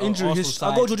Jorginho's injury history.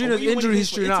 I've got Jorginho's injury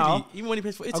history now. Even when he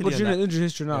plays for Italy, I've got Jorginho's injury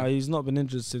history now. He's not been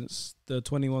injured since the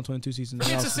 21-22 season. It's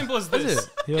as simple as this.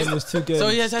 He only missed 2 games. So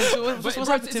yes, what's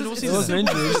happening? It was an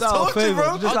injury. It's out of favour.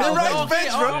 I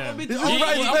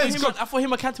thought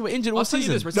him and Kante were injured all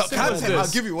season. No, Kante, I'll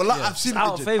give you. Well, I've seen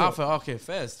him injured. Okay,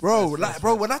 first, bro.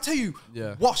 When I tell you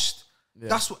washed,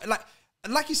 that's what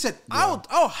like you said,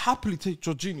 I'll happily take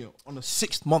Jorginho on a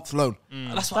 6-month loan.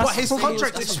 But his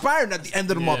contract's expiring at the end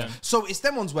of the month. So it's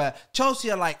them ones where Chelsea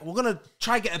are like, we're gonna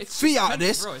try and get a fee out of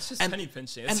this. Bro, it's just penny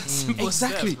pinching.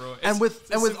 Exactly. And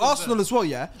with Arsenal as well,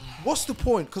 what's the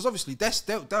point? Because obviously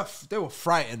they were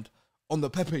frightened on the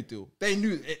Pepe deal. They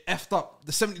knew it effed up.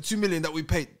 The 72 million that we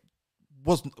paid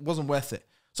wasn't worth it.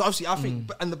 So obviously I think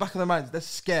in the back of their minds, they're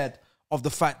scared of the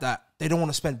fact that they don't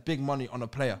want to spend big money on a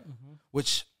player,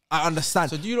 which I understand.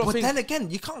 So do you not think, then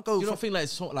again, you can't go. You don't think like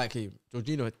it's sort of like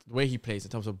Jorginho, the way he plays in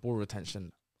terms of ball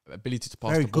retention, ability to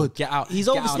pass very the ball, good. Get out. He's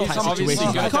obviously not coming. He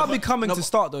can't be coming to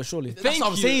start though. Surely. That's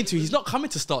what I'm saying to you. He's not coming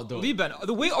to start though. Liban,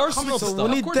 the way Arsenal start,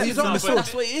 of course he's not.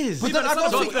 That's what it is. But I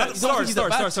don't think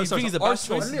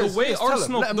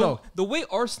the way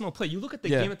Arsenal play. You look at the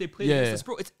game that they played against us,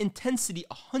 bro. It's intensity,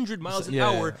 100 miles an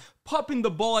hour, popping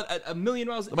the ball at a million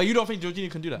miles. But you don't think Jorginho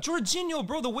can do that? Jorginho,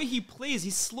 bro, the way he plays, he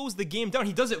slows the game down.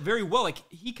 He does it very well. Like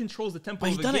he controls the tempo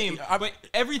of the game, but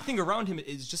everything around him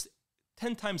is just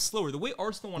 10 times slower. The way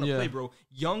Arsenal want to play, bro.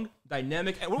 Young,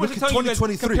 dynamic. And what was I telling you guys?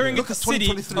 Comparing it to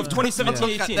City of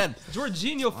 2017-18.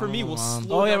 Jorginho, for me, will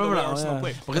slow down the way Arsenal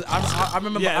play. Because I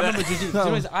remember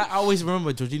Jorginho. I always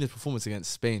remember Jorginho's performance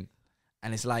against Spain.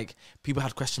 And it's like people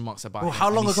had question marks about it. How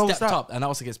long ago was that? And that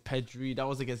was against Pedri. That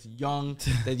was against the young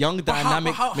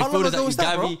dynamic midfielders like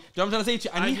Gavi. Do you know what I'm trying to say to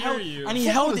you? And he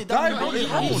held it down.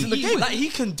 He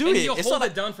can do it. He'll hold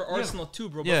it down for Arsenal too,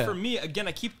 bro. But for me, again,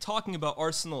 I keep talking about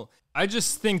Arsenal. I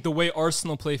just think the way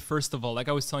Arsenal play, first of all, like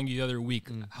I was telling you the other week,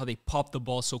 how they pop the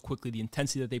ball so quickly, the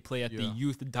intensity that they play at, the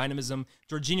youth, the dynamism.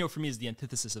 Jorginho, for me, is the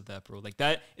antithesis of that, bro. Like,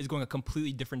 that is going a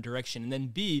completely different direction. And then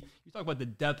B, you talk about the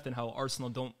depth and how Arsenal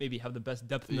don't maybe have the best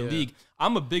depth in the league.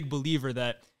 I'm a big believer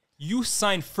that you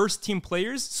sign first-team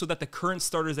players so that the current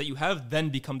starters that you have then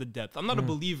become the depth. I'm not a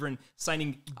believer in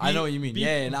signing I know what you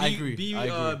mean. I agree.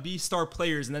 B-star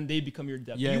players, and then they become your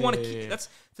depth. You want to keep that's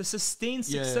to sustain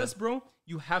success, bro.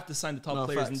 You have to sign the top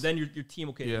players, and then your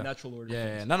team, in natural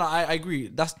order. No, I agree.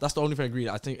 That's the only thing I agree.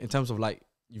 I think in terms of like,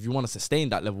 if you want to sustain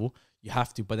that level, you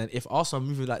have to. But then if Arsenal are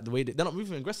moving like the way they're not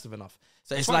moving aggressive enough,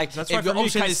 so it's like that's why for me,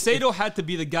 Caicedo had to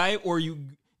be the guy, or you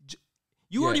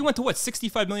already went to what,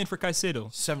 65 million for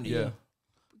Caicedo? 70. That's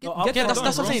what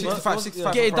I'm saying.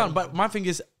 65. Get it done. But my thing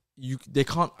is, they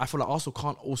can't. I feel like Arsenal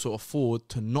can't also afford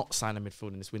to not sign a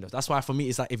midfield in this window. That's why for me,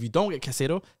 it's like if you don't get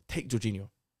Caicedo, take Jorginho.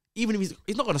 Even if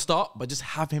he's not going to start, but just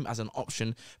have him as an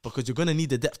option because you're going to need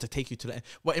the depth to take you to the end.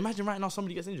 Well, imagine right now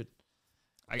somebody gets injured.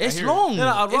 It's hear long.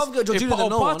 Yeah, I'd rather get Jorginho than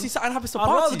no one. Something happens to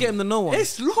I'd rather get him than no one.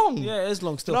 It's long. Yeah, it's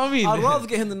long still. You know what I mean? I'd rather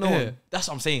get him than no one. That's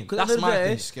what I'm saying. Because That's at the my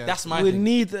end of thing. the day, That's my we thing.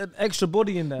 need an extra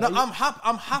body in there. No, I'm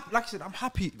happy. Like I said, I'm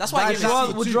happy. That's why I give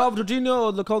Like, Would you rather Jorginho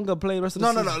or Lukonga play the rest of the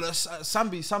season? No.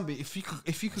 Sambi,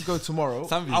 if you could go tomorrow,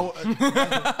 Sambi. I would-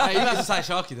 Hey, you guys will sign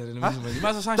Sharky then. You might as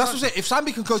well sign that's Sharky. what I'm saying. If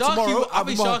Sambi can go tomorrow, I I'll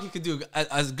be think more. Sharky could do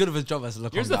as good of a job as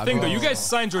Lukonga. Here's the thing, though. You guys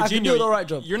signed I can Jorginho. do an alright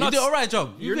job. You're You not. did an alright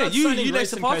job. You're not signing you Rice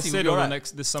next and to Party.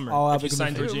 Caicedo this summer. Oh, if you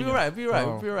sign Be Jorginho,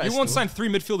 right. you won't sign 3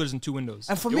 midfielders in 2 windows.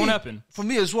 And for it me, won't happen. for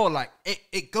me as well, like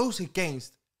it goes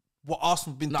against what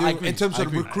Arsenal have been I doing agree. in terms I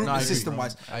of the agree. recruitment No, I agree, system bro.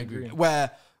 wise. I agree.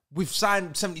 Where we've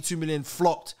signed 72 million,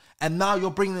 flopped, and now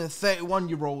you're bringing in a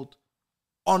 31-year-old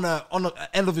on a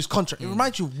end of his contract. It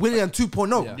reminds you of Willian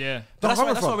 2.0. Yeah. But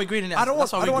that's why we're grading it. I don't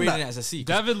want it that. as a C.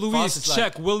 David For us, Luiz, it's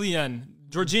Czech, Willian,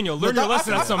 Jorginho. Learn your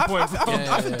lesson at some point.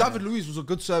 I think David Luiz was a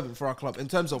good servant for our club in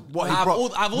terms of what he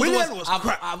brought. Willian was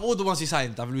crap. I've all the ones he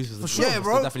signed. David Luiz was sure,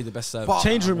 bro. definitely the best servant. But-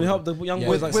 Change room, we help the young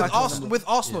boys like Saka. With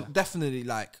Arsenal, definitely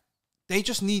like they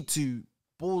just need to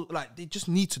they just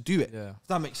need to do it. Yeah. If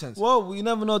that makes sense. Well, we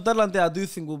never know. Deadline day, I do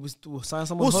think we'll sign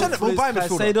someone. We'll send it. We'll Hopefully buy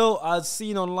it's midfielder. Caicedo. I've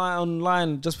seen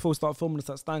online just before we start filming this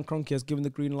that Stan Kroenke has given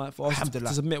the green light for us to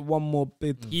Alhamdulillah. submit one more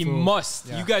bid. He for- must.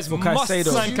 You guys For must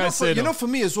Caicedo. sign Caicedo. You know, for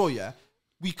me as well, yeah,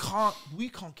 we can't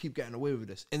keep getting away with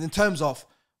this. And in terms of,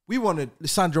 we wanted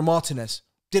Lisandro Martinez,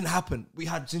 didn't happen. We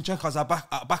had Zinchenko as our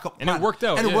backup And it plan. worked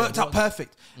out, and it yeah. worked out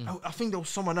perfect. I think there was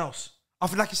someone else. I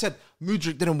feel like you said,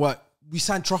 Mudryk didn't work. We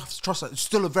signed Trossard. It's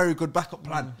still a very good backup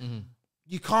plan.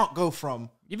 You can't go from.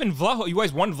 Even Vlahovic, you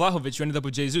guys won Vlahovic, you ended up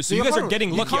with Jesus. So you guys are getting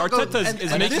You lucky. can't go- Arteta and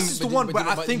is making. this is the one where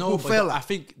I think we'll fail I at.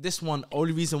 think this one,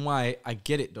 only reason why I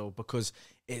get it though, because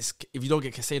it's if you don't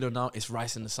get Caicedo now, it's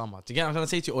Rice in the summer. Do you get what I'm trying to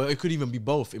say to you? Or it could even be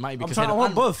both. It might be I'm trying- I Caicedo want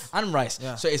and, both. and Rice.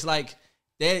 Yeah. So it's like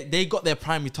they got their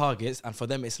primary targets, and for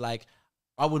them it's like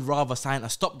I would rather sign a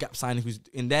stopgap signing who's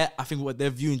in there. I think what they're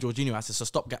viewing Jorginho as is a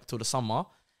stopgap till the summer.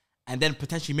 And then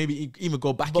potentially maybe even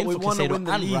go back But in we for wanna win Caicedo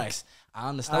the and league. Rice. I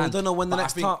understand. I don't know when the but I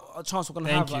next think- chance we're gonna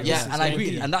Thank have. you. Like Yeah, this. and I Thank agree,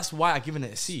 you. and that's why I've given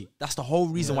it a C. That's the whole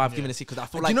reason why I've given it a C, because I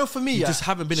feel like you know, for me, you yeah, just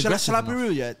haven't been shall aggressive I be enough.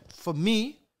 real? Yeah, for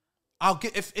me, I'll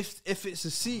get if it's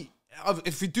a C.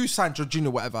 If we do sign Jorginho,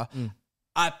 whatever,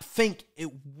 I think it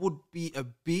would be a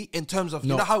B in terms of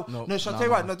you know how. No, shall I tell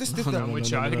you what? No, this. I'm with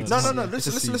you. I think it's No, a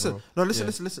C. listen. No,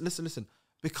 listen.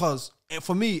 Because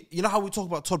for me, you know how we talk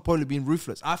about Todd Boehly being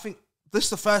ruthless. I think this is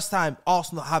the first time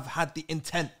Arsenal have had the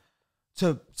intent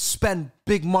to spend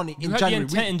big money You in had January.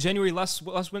 the intent in January last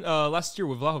year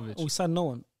with Vlahovic. We signed no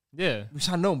one. Yeah. We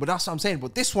signed no, but that's what I'm saying.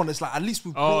 But this one is like at least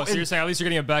we've Oh, brought so in. you're saying at least you're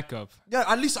getting a backup. Yeah,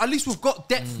 at least we've got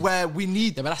depth where we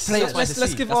need Yeah, but that's- players. that's why it's a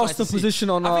Let's C. give That's why Arsenal it's a C. position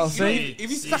on our thing.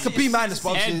 It's like a B minus, but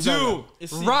obviously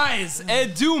it's Edu, rise.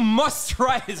 Edu must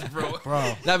rise, bro.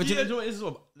 bro. Nah, but you know what it is as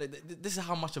well? This is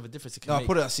how much of a difference it can No, make.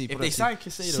 put it at C, If put they it at C. sign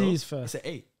Caicedo, C is fair. it's an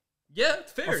A. Yeah,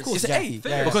 fair. Of course, It's an A.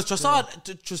 fair. Because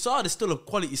Trossard is still a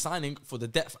quality signing for the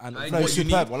depth and I what agree. you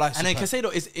need. Superb, well, And then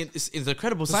superb. Caicedo is a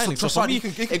credible signing. So So for Trossard, me, he can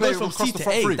it play goes from across C the to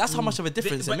front A. three. That's how much of a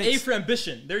difference it But A makes. for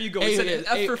ambition. There you go. A, We said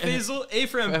yeah, F for A. Faisal, A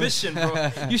for ambition,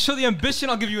 bro. You show the ambition,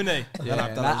 I'll give you an A.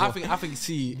 I think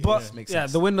C But makes yeah,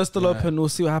 sense. the window's still open. We'll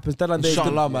see what happens. Deadline day,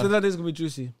 Inshallah, man. deadline day is gonna be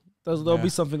juicy. There'll be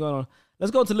something going on.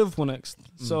 Let's go to Liverpool next.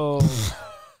 So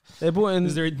they brought in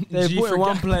Is there a they G brought for in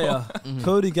one Gakpo? player,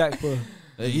 Cody Gakpo.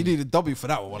 You need a W for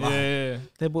that one. Yeah, yeah, yeah.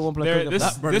 They brought one player. There- Cody this-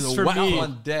 Gakpo. this for Whack me.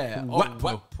 one there.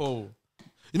 Oh,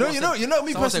 You know me Someone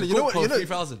personally. said You know what? GoPro You know.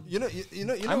 3000. You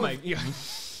know. I might. Yeah.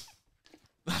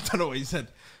 I don't know what you said.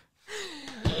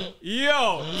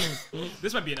 Yo,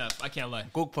 this might be an F. I can't lie.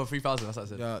 Go for 3,000. That's what I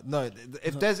said. Yeah, no.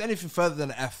 If there's anything further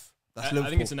than an F, that's Liverpool. I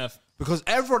think it's an F. Because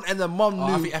everyone and their mum Oh,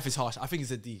 I knew. think F is harsh. I think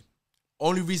it's a D.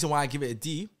 Only reason why I give it a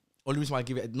D. Only reason why I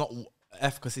give it not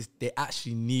F because they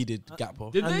actually needed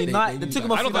Gakpo. Did And they? United, they knew took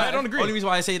that. him off. I don't agree. Only reason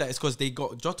why I say that is because they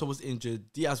got Jota was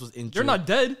injured, Diaz was injured. They're not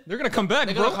dead. They're gonna come back,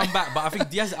 They're bro. gonna come back, but I think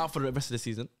Diaz is out for the rest of the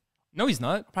season. No, he's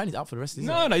not. Apparently, he's out for the rest of the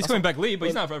season. No, he's coming back late, but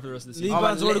he's not for the rest of the season.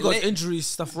 Liban's Oh, already got late- injury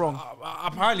stuff wrong.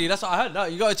 Apparently, that's what I heard. No,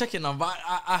 you gotta check it now. But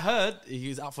I heard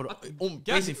he's out for the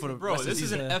basically for the bro. rest of the This is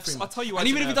season. an F. I'll tell you why. And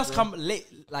it's even an if it F, does bro. come late,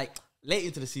 like late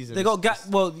into the season, They got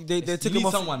Well, they It's- took you him need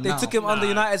off. someone They now. took him under Nah.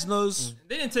 United's nose.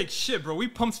 They didn't take shit, bro. We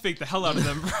pump faked the hell out of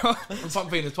them, bro. I'm pump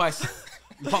fading it twice.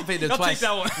 You pump fading it I'll twice. take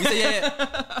that one. You say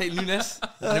yeah. Take Nunes.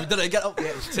 And if we done it again,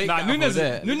 take Nah,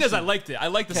 that Nunes, I liked it. I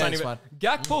like the Yeah, signing. it's of it.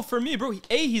 Gakpo for me, bro.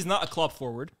 He's not a club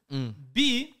forward.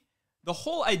 B, the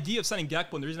whole idea of signing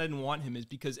Gakpo and the reason I didn't want him is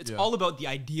because it's all about the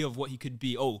idea of what he could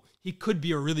be. Oh, he could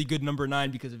be a really good number 9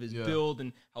 because of his build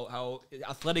and how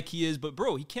athletic he is. But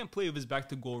bro, he can't play with his back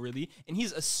to goal really, and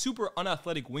he's a super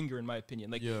unathletic winger in my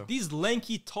opinion. Like these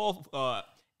lanky, tall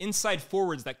inside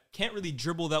forwards that can't really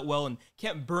dribble that well and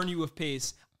can't burn you with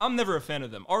pace, I'm never a fan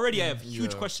of them. Already, I have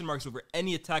huge question marks over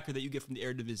any attacker that you get from the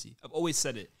Eredivisie. I've always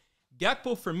said it.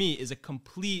 Gakpo, for me, is a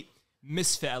complete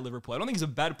misfit at Liverpool. I don't think he's a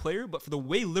bad player, but for the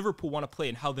way Liverpool want to play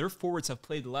and how their forwards have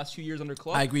played the last few years under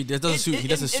Klopp, I agree. He doesn't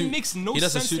suit. It makes no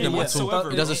sense to me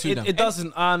whatsoever. It doesn't suit them. It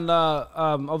doesn't. And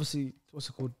obviously, what's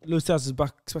it called? Luis Diaz is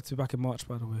expected to be back in March,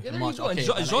 by the way. Yeah, there March, you go. okay.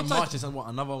 And And March is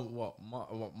another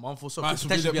month or so. Might as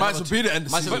well be the end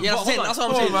of the season. Yeah, that's what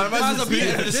I'm saying. Might as well be the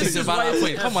end of the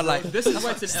season. Come on, like This is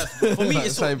why it's an F. for me,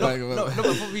 it's no,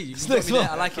 but for me, you got me there.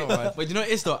 I like it. But you know what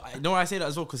it is though? You know why I say that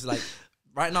as well? Because like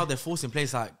right now they're forcing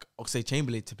players like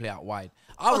Oxlade-Chamberlain to play out wide.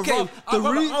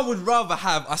 I would rather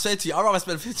have. I swear to you, I'd rather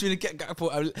spend 50 minutes get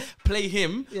Gakpo and play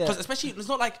him because especially it's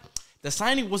not like. The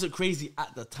signing wasn't crazy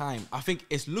at the time. I think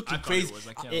it's looking crazy.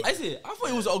 I thought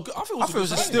it was a good. I thought it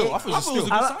was a steal. I thought it was a good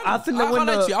signing. I think I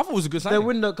thought it was a good signing. their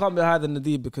window can't be higher than the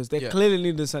D because they clearly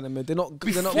need the centre mid. They're not.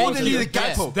 Before they needed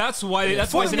Gakpo. That's why.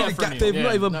 That's why it's an F for me. They've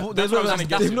not even bought. They've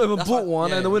not even bought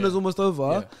one, and the window's almost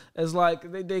over. Yeah. It's like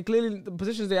they clearly the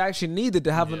positions they actually needed.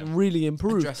 They haven't really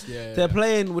improved. They're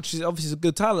playing, which is obviously a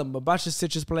good talent, but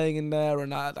Bajcetic is playing in there,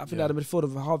 and I think they had a midfield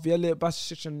of Harvey Elliott,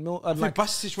 Bajcetic, and like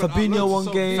Fabinho one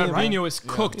game. Fabinho is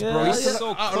cooked. Bro, he's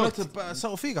so cooked.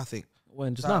 Celta Vigo, I think.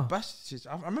 When just now?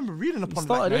 I remember reading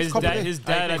upon His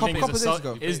dad, I think, is a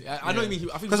ago. I know what you mean.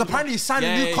 Because apparently he signed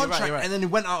a new contract and then he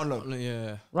went out on loan.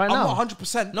 Yeah. Right I'm now. not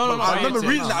 100%. No, I remember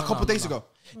reading that a couple of days ago.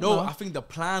 No, I think the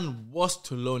plan was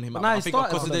to loan him out. now I he think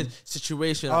started because of for the them.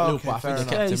 situation at Liverpool, I think they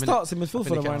kept him Yeah, he in. starts in midfield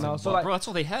for them right now. So like, Bro, that's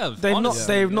all they have. they're not. Honestly.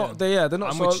 They're not.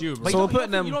 I'm so, with you, bro. So we're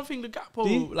putting them. You don't think the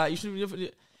Gakpo like you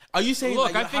should? Are you saying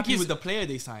Look, that I you're think happy he's with the player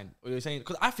they signed? Or you're saying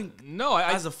because I think No,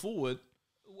 as a forward.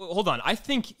 Hold on. I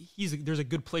think there's a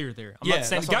good player there. I'm Yeah, not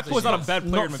saying that's what I'm Gakpo is not a saying. bad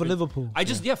player. Not for Liverpool. I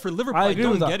just for Liverpool, I I agree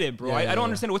don't with that. get it, bro. Yeah, I yeah, don't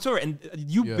understand it whatsoever. And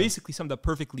you Yeah. basically summed up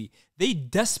perfectly. They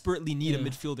desperately need a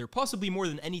midfielder, possibly more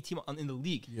than any team in the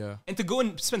league. Yeah. And to go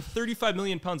and spend 35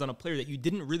 million pounds on a player that you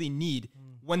didn't really need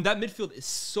when that midfield is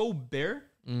so bare,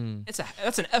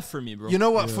 that's an F for me, bro. You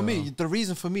know what? For me, the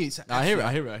reason for me it's an F. I hear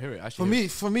it. Actually,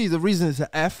 For me, the reason it's an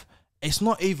F. It's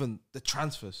not even the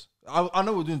transfers. I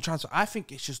know we're doing transfer. I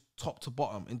think it's just top to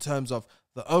bottom in terms of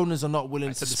the owners are not willing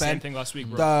I to said the spend. same thing last week,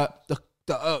 bro.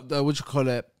 The what you call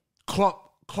it?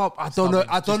 Klopp. I don't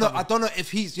know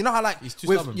if he's. You know how like He's too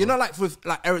with stubborn, you bro. know like with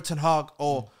like Eric Ten Hag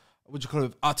or what you call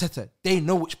it Arteta. They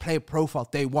know which player profile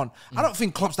they want. I don't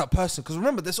think Klopp's that person because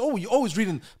remember, you're always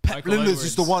reading Pep Michael Linders Edwards,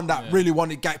 is the one that yeah. really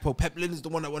wanted Gakpo. Pep Linders is the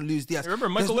one that wanted Luis Diaz. Remember,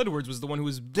 Michael Edwards was the one who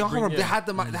was. They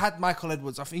had Michael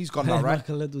Edwards. I think he's gone now, right?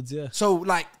 Michael Edwards, yeah. So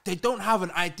like they don't have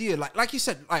an idea. Like you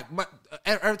said, like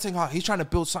everything. He's trying to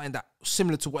build something that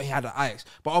similar to what he had at Ajax,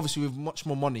 but obviously with much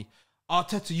more money.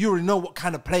 Arteta, you already know what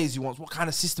kind of players he wants, what kind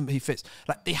of system he fits.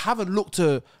 Like they haven't looked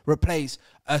to replace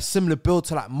a similar build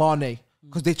to like Mane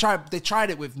because they tried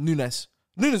it with Nunes.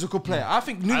 Nunes is a good player. I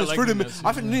think Nunes like through the Nunes,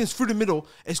 I think Nunes through the middle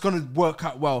is gonna work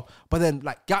out well. But then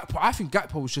like Gakpo, I think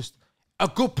Gakpo was just a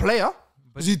good player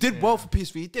because he did well for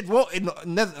PSV. He did well in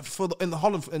the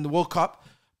Holland in the World Cup,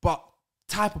 but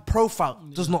type of profile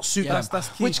does not suit them, that's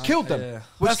key. which killed them. Yeah.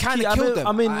 Which kind of killed them.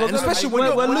 I mean, And especially when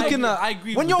we're you're looking at. I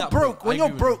agree when with you're that broke, point. when I you're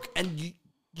agree with broke and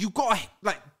you got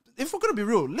like, if we're gonna be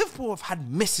real, Liverpool have had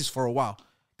misses for a while.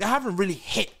 They haven't really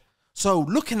hit. So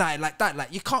looking at it like that,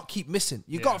 like you can't keep missing.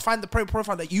 You got to find the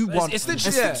profile that you want. It's and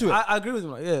literally, stick to it. I agree with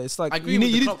him. Like, yeah, it's like I agree you with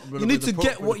need, the you club- need with to the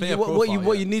get pro- what with the you player what you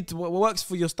profile, you need to what works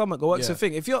for your stomach or works for Yeah. your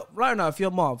thing. If you're right now, if you're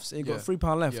Marvs and you got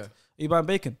 £3 left, Yeah. are you buying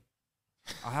bacon?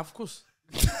 I have, of course.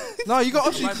 No, you got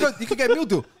options. You could get meal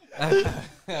deal.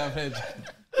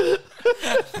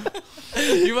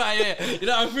 You might, yeah. You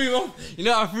know, I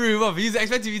threw him off. He's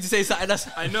expecting me to say something. That's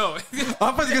I know. I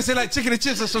thought you gonna say like chicken and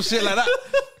chips or some shit like that.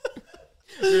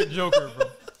 You're a joker, bro.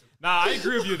 Nah, I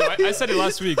agree with you though. I said it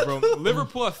last week, bro.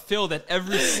 Liverpool have failed at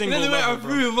every single the way I level, bro.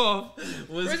 threw him off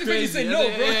was Where's the crazy. way you say no,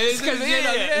 bro?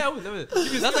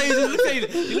 That's how you just looked at it.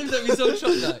 He looked at me so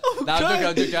shocked. Nah,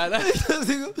 I'm joking. You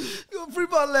got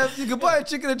 £3 left. You can buy a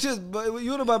chicken and chips, but you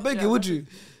want to buy bacon, would you?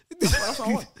 That's what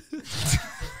I want.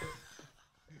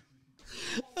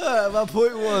 My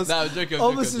point was, Nah, I'm joking.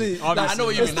 obviously, Nah, I know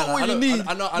what you it's mean. not Nah, what I you know- need.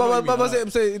 I know what you mean. I'm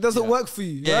saying it doesn't work for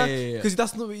you, Yeah, right? yeah, yeah. Because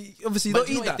that's not obviously you But don't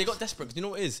you know eat what? They that. got desperate. 'Cause you know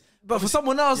what it is? But for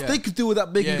someone else, Yeah. they could deal with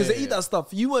that bacon Yeah, because yeah, they eat yeah. that stuff.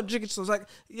 You want chicken, so it's like,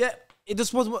 yeah, it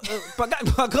just was. But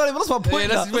I can't even. That's my point. Yeah,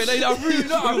 that's now. wait. I threw him.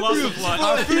 You lost the plot.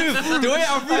 I threw him. The way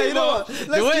I threw Hey, you him know off. what? The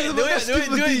Let's way keep the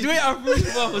the way I threw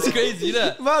him off was crazy. You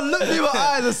know. Man, look me in my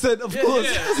eyes and said, of course.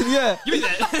 yeah. Listen, yeah. Give me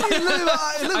that. Look in my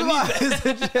eyes. Look in my eyes and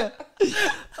said, yeah.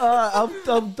 Alright,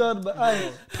 I'm done. But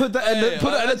I put that in the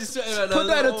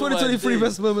 2023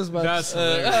 best moments, man. That's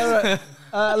Alright.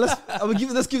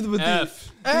 Let's give them a D.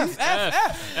 F.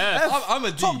 I'm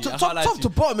a D. Top to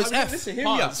bottom is F. Listen, hear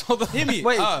me out. Hear me.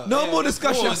 Wait, no more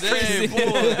discussion. Pause, hey,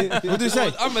 pause. What do you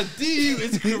say? I'm a D.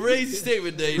 It's a crazy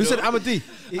statement there. We said I'm a D.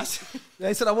 Yeah,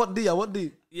 he said I want D.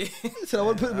 Yeah. He said I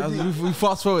want to put him in D. We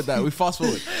fast forward that. We fast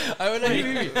forward.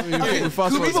 We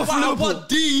fast forward. I want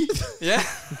D. Yeah.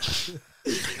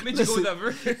 Made you go with that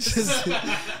verse.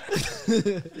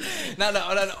 No.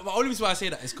 The only reason why I say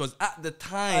that is because at the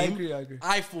time, I agree.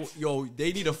 I thought,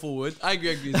 they need a forward. I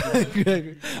agree. I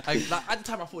agree. At the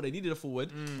time, I thought they needed a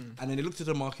forward, and then they looked at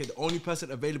the market. The only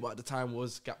person available at the time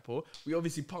was Gakpo. We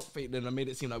obviously punk faked them and made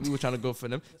it seem like we were trying to go for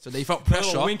them, so they felt pressure.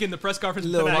 Little wink in the press conference.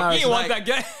 Little Tonight. You Irish, want that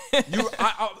guy?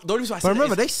 The only reason why I said But remember,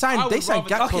 that they is signed I would rather-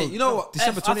 Gakpo. Okay, you know what?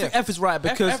 December I think 20th. F is right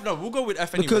because no, we'll go with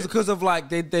F anyway. because of like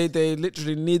they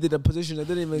literally needed a position. They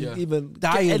didn't even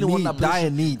Dire get anyone need, in that position. dire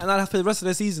need. And I'd have to the rest of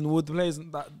the season with the players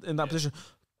in that position.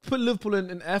 Put Liverpool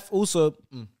in F. Also,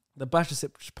 the Bashir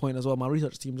point as well. My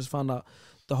research team just found out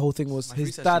the whole thing was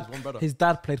his dad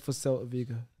played for Celta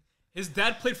Vigo. His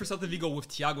dad played for Celta Vigo with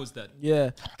Thiago's dad.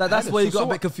 Yeah, that's where you got a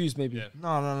bit confused, maybe. Yeah.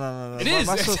 No. It is.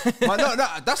 No,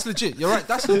 that's legit. You're right.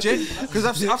 That's legit. Because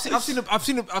I've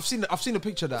seen a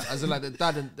picture of that as in like the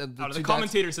dad and the The two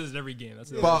commentator dads. says it every game.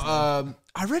 That's it. But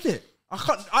I read it.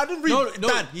 I didn't read. No,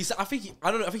 Dad. I think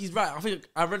he's right. I think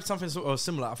I read something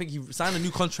similar. I think he signed a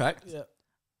new contract. Yeah.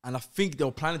 And I think they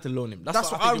were planning to loan him. That's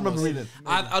what I remember reading.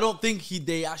 I don't think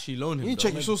they actually loaned him. You need to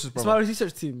check your sources, It's bro. my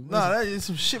research team. No, that is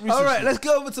some shit research. All right, let's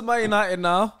go over to Man United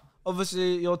now.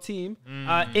 Obviously, your team.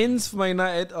 Ins for Man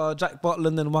United are Jack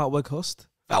Butland and Wout Weghorst.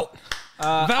 Out.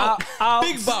 Outs,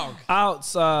 Big bang.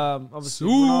 Outs. Obviously,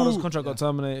 Ronaldo's contract got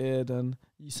terminated, and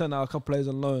you sent out a couple players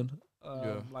on loan.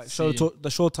 Like the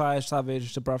Shortai,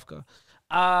 Savage, Dubravka.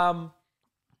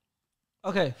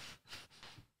 Okay.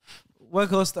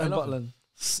 Weghorst and Butland.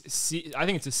 C. I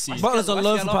think it's a C. Butland's on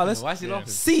loan for Palace. Why is he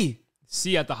laughing?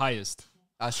 C at the highest.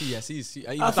 C. I At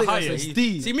the think highest. that's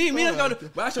D. See, me and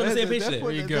we're actually on the same page there.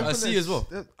 There you go. A C as well.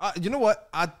 You know what?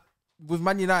 With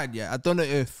Man United, I don't know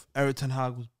if Eric Ten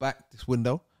Hag was back this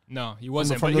window. No, he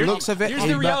wasn't. From But the looks of it, here's he's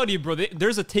the back. reality, bro.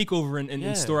 There's a takeover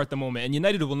in store at the moment, and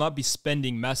United will not be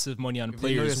spending massive money on they know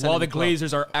players you're selling while the the club.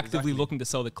 Glazers are actively Exactly. looking to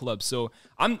sell the club. So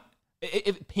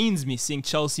it pains me seeing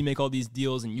Chelsea make all these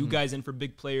deals and you guys in for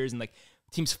big players and like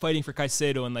teams fighting for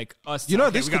Caicedo and like us. You know,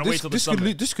 okay, we gotta wait till the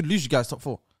summer. this could lose you guys top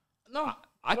 4. No,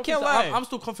 I don't can't think so. lie. I'm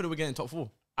still confident we're getting top 4.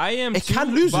 I am. It too,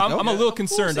 can lose but it, though. I'm a little Of course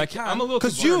concerned. it can. I'm a little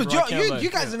Because concerned. bro. I can't lie. you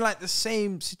guys in like the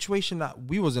same situation that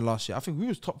we was in last year. I think we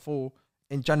was top 4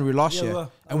 in January last Yeah, we year, were.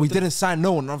 and we didn't sign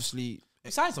no one. Obviously,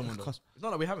 We signed someone though. It's not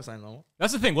that we haven't signed no one.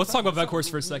 That's the thing. Let's talk about Weghorst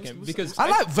for a second because I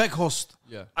like Weghorst.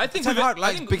 Yeah. I think Ten Hag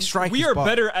likes big strikers, we are but-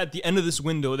 better at the end of this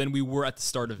window than we were at the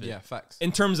start of it. Yeah, facts.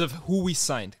 In terms of who we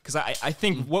signed, because I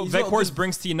think what He's got a Weghorst good-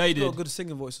 brings to He's got a United, good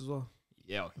singing voice as well.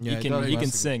 yeah, Yeah, he can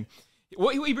that's sing.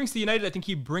 What he brings to United, I think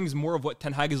he brings more of what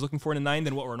Ten Hag is looking for in a 9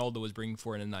 than what Ronaldo was bringing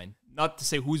for in a 9. Not to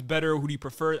say who's better, who do you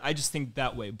prefer. I just think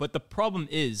that way. But the problem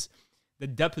is the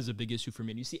depth is a big issue for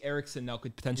me. And you see Eriksen now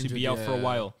could potentially be out for a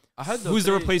while. I heard Who's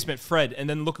the replacement? Fred. And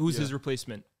then look who's his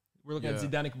replacement. We're looking at Yeah.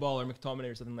 Zidane Iqbal or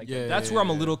McTominay or something like Yeah, that. That's yeah, where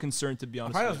I'm a yeah. little concerned, to be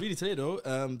honest. Apparently, I was reading today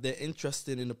though. They're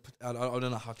interested in. I don't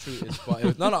know how true it is, but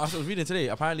I was reading today.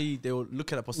 Apparently, they were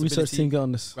looking at Research possibility. team get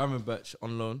on this. Gravenberch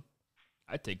on loan.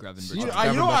 I'd take Gravenberch. You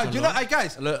know,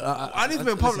 guys. Look, I need to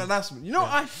make a public announcement. You know,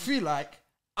 I feel like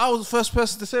I was the first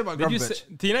person to say about Did you Gravenberch.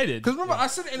 say to United? Because remember, I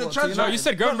said it in the What, transfer. to No, you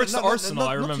said Gravenberch to Arsenal,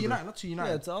 I remember. Not to United.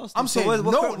 Yeah, it's Arsenal. I'm saying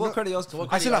what credit are you asking for?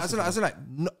 I said like,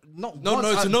 not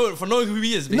For knowing who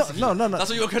he is. Basically. No. That's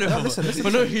what you're credit for. Listen.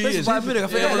 For knowing who he is.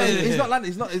 He's not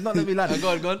landing. He's not letting me land.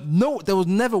 Go on. No, there was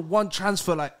never one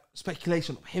transfer like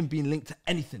speculation of him being linked to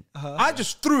anything. I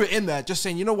just threw it in there, just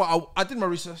saying, you know what? I did my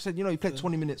research. I said, you know, he played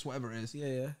 20 minutes, whatever it is.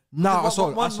 Yeah. Now I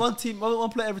saw one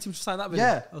player every team should sign that video.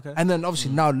 Yeah. Okay. And then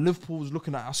obviously now Liverpool was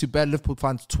looking at. I see bad Liverpool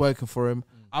fans twerking for him.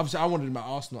 Obviously, I wanted him at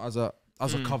Arsenal as a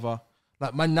cover.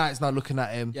 Like Man United's now looking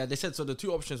at him. Yeah, they said so. The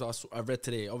two options I read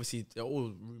today, obviously, they're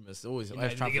all rumors. They're always They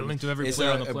get linked to every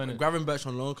player on the planet. Gravenberch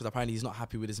on loan because apparently he's not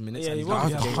happy with his minutes. Yeah, and he he's won't not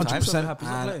be happy with game 100% time. happy.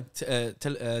 He's not And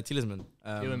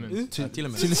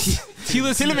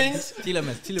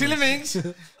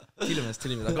Tielemans.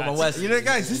 Tielemans. I got my words. You know,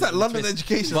 guys, this is that London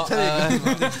education. But, Bro,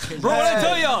 what I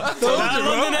tell y'all?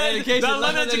 That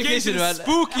London education is man.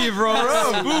 spooky, bro.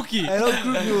 Spooky. Hey, don't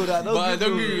group me with that. But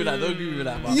don't agree with that. Don't agree with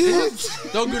that.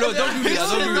 Don't agree with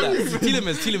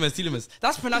that. Tielemans.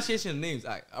 That's pronunciation of names.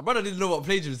 My brother didn't know what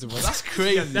plagiarism was. That's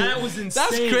crazy. That was insane.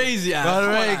 That's crazy. By the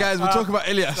way, guys, we're talking about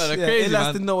Elias. They're Yeah, crazy, Elias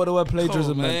man. didn't know what the word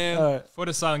plagiarism Come on, meant. man. All right. For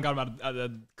the silent got him at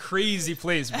a crazy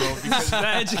place, bro. Because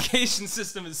that education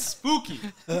system is spooky.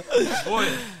 Boy.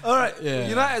 All right, Yeah.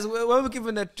 United. When we're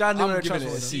giving the January I'm giving transfer it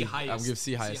a window, C. highest. I'm giving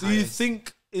C highest. do you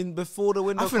think before the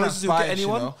window I think closes that's you'll get biased, you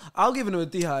anyone? know. I'll give it a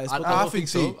D highest. I but don't think think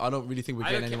so. C. I don't really think we're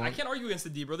getting anyone. I can't argue against the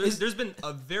D, bro. There's been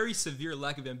a very severe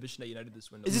lack of ambition at United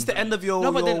this window. Is this the end of your, No,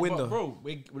 but your then, window? bro,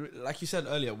 we're, like you said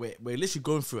earlier, we're literally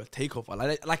going through a takeover.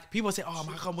 Like people say, oh, how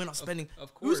come we're not spending?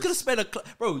 Of Who's gonna course. spend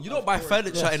bro? You don't buy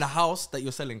furniture in a house that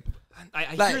you're selling.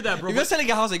 I Like, hear that, bro. If you're selling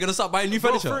a house, you're gonna start buying new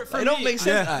furniture. For It don't me, make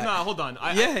sense. Nah, hold on.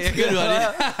 Yeah, good one.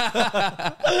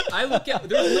 Yeah. I look at.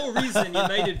 There's no reason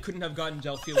United couldn't have gotten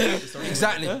João Felix.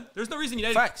 Exactly. There's no reason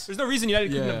United. Facts. There's no reason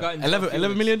United couldn't have gotten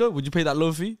 11 million though. Would you pay that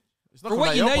loan fee? for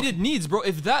what United needs, bro.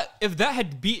 If that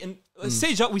had beaten,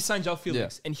 say we signed João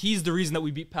Felix, and he's the reason that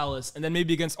we beat Palace, and then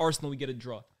maybe against Arsenal we get a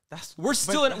draw. We're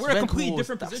still in a completely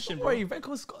different position, bro.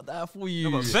 Weghorst's got that for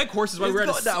you. No, but Weghorst is why He's we're at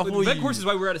a got that C. for you. Weghorst is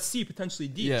why we're at a C, potentially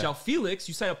D. Yeah. João Felix,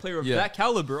 you sign a player of Yeah. that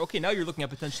caliber. Okay, now you're looking at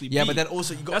potentially B. Yeah, but then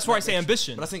also you got. That's where I say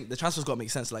ambition. But I think the transfer's got to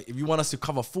make sense. Like if you want us to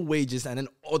cover full wages and then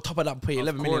on top of that pay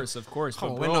 11 million. Of course.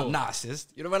 Come but on, bro, we're not narcissists.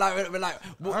 You know, we're like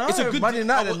Ah, it's a good. Man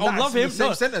United and I love narcissists in him. the same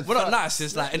No, sentence. we're not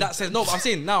narcissists. Like in that sense, no. But I'm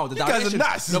saying now the guys are direction.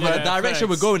 narcissists. No, but the Yeah, direction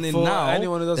facts. we're going in For now.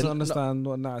 anyone who doesn't then- understand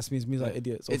what nice means like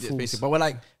idiots or Idiots, fools. basically.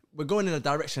 But we're going in a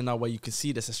direction now where you can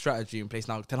see there's a strategy in place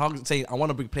now. Ten Hag's saying, I want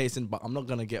to bring players in, but I'm not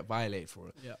gonna get violated for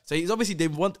it. Yeah. So he's obviously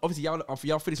João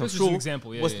Felix, I'm This is sure an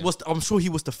example, yeah, yeah. I'm sure he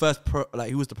was the first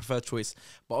he was the preferred choice.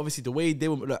 But obviously the way they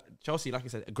were Chelsea, like I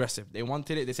said, aggressive. They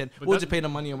wanted it. They said, we'll just pay the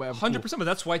money and whatever. 100%. But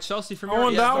that's why Chelsea for me. I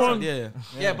want yeah, that that's one.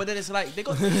 right. Yeah. But then it's like they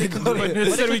got.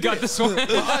 They said we got this one. But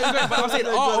I'm saying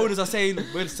our owners are saying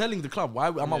we're selling the club. Why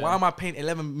am I paying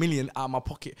 11 million out of my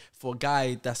pocket for a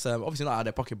guy that's obviously not out of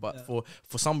their pocket, but for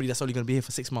somebody that's only going to be here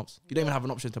for 6 months? You don't even have an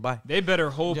option to buy. They better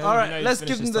hope. All right, United let's finish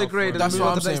give them this their top grade. four. And That's move what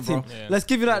on I'm to the next saying, team. bro. Yeah. Let's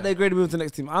give you that their grade and move to the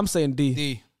next team. I'm saying D.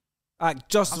 D.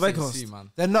 Just I'm saying C, Weghorst.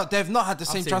 man. They've not had the I'm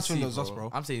same saying transfer C, window as us, bro.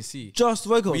 I'm saying C. Just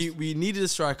Weghorst. We needed a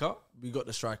striker. We got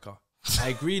the striker. I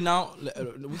agree now.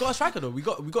 We got a striker though. We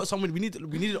got someone. We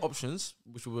needed options,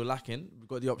 which we were lacking. We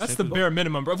got the option. That's the bare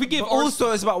minimum, bro. If we gave But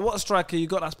also, it's about what striker you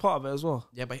got. That's part of it as well.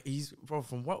 Yeah, but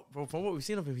from what we've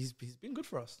seen of him, he's been good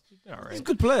for us. all right. He's a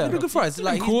good player. He's been good for us.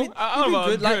 Like, cool. He's been, I don't know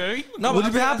good. about Like, good. no, Would but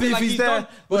you be I'm happy saying, if like, he's there? done- Would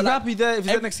you but be like, happy there if he's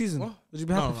there every- next season? what? Would you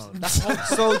be No, happy? no, that's the whole,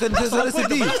 So then it's a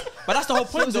D. but that's the whole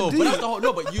point, though. a D. But that's the whole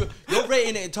no. But you're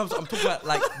rating it in terms of I'm talking about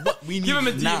like what we need Give him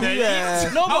a D, now. man. Yeah.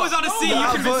 No, I was on a C. You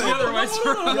I convinced me voted. otherwise.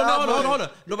 Hold on.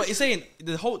 No, but you're saying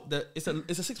it's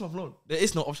a 6-month loan. There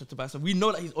is no option to buy. So we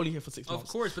know that he's only here for 6 months. Of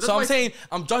course, but So that's I'm why- saying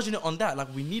I'm judging it on that.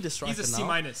 Like we need a striker He's a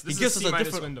now. C-. This He is gives a us C-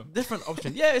 different, window. different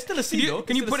option. Yeah, it's still a C though.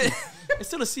 Can you It's put still a it- C. It's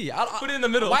still a C. Put it in the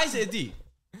middle. Why is it a D?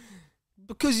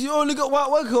 Because you only got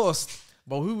Weghorst.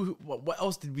 But what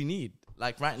else did we need?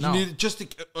 Like right You now. need just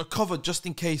a cover just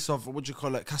in case of what you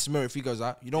call it, Casemiro if he goes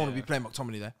out. You don't want to be playing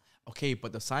McTominay there. Okay,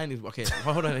 but the sign is okay.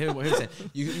 Hold on, hear what he's saying.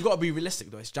 You got to be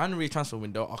realistic though. It's January transfer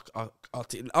window. I'm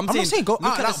not saying go look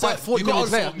out at and the buy side- 40 you gotta million also-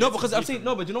 player. No, because I'm saying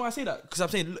no, but you know why I say that? Because I'm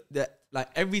saying look, that like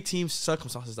every team's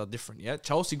circumstances are different. Yeah,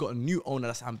 Chelsea got a new owner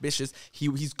that's ambitious.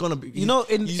 He's gonna be. You know,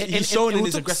 he's showing in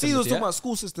his C was aggressiveness. talking Yeah? about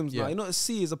school systems now. Yeah. You know, a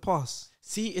C is a pass.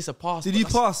 C is a pass. Did but you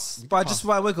that's- pass we by passed. just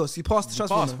by Weghorst? You passed the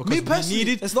transfer Pass window. because Me personally, we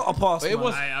needed. It's not a pass. But it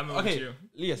was I'm with okay. you.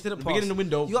 Elias, Didn't the beginning of the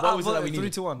window. You got What was it that we outvoted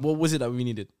needed? 3-1. What was it that we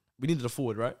needed? We needed a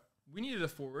forward, right? We needed a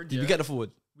forward. Did we get the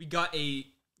forward? We got a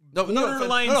No,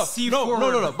 C no,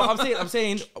 forward. But I'm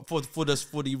saying for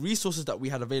the resources that we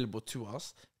had available to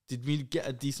us, did we get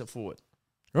a decent forward?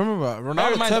 Remember, Bear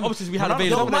Ronaldo in mind the options we had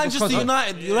available. Don't mind just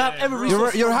United. You have every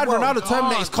resource. You had in the world. Ronaldo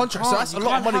terminate his contract, so that's a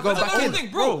lot of money going back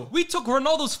in. Bro, we took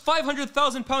Ronaldo's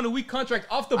 £500,000 a week contract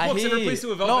off the books and replaced it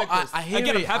with no, Weghorst. I hear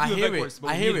Again, it. I'm happy I hear with it. Weghorst, but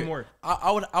I we hear needed it. more.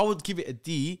 I would give it a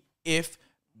D if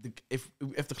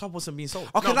the club wasn't being sold.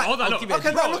 Okay, No, like, hold on, I'll no. give it a Okay,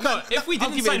 D. bro, look no, at- if we I'll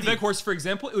didn't give it a sign D. Weghorst, for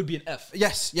example, it would be an F.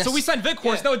 Yes. So we signed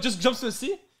Weghorst, Yeah. now it just jumps to a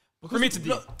C? For me, it's a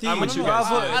D. I'm with you I guys.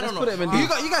 thought- Yeah. let's put it in You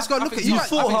guys got to look at you guys-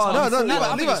 fought hard. No, You fought hard.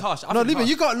 I think it's harsh. I No, think it's Liva,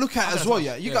 you harsh. got to look at it as well.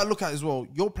 Yeah, you Yeah. got to look at it as well.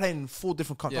 You're playing 4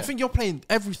 different countries. I Yeah. think you're playing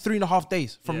every 3.5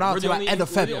 days from now We're to the like end of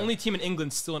we're the February. only team in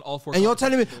England still in all 4 And you're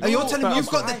continents. telling me, you've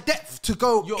got the depth to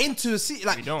go into a seat.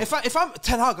 Like, We don't. if I'm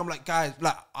Ten Hag, I'm like, guys,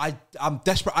 like I'm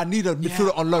desperate. I need a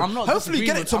midfielder on loan. I'm not Hopefully,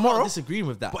 get it I'm tomorrow. not disagreeing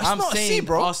with that. But it's I'm not a C, saying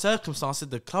bro. our circumstances,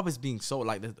 the club is being sold.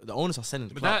 Like the owners are selling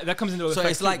the But club. that comes into So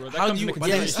effect it's too, like, bro. That how comes do you- into But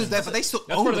they're consideration. still there, but they still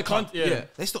That's own part of the the con- club. yeah.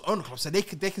 They still own the club, so they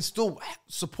can still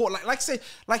support.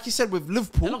 Like you said with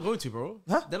Liverpool. They're not going to, bro.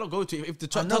 Huh? They're not going to. If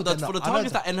the I know they're for the not. I know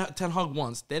targets that Ten Hag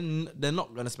wants, then they're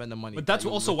not going to spend the money. But that's that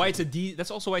you also look why at. it's a D.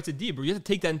 That's also why it's a D, bro. You have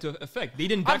to take that into effect. They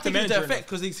didn't I'm back the taking it manager. into effect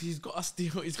because he's got a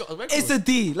steal. He's got a record. It's a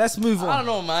D. Let's move on. I don't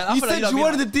know, man. I You feel like said lot you being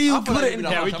wanted a D, you I feel put like it in. you're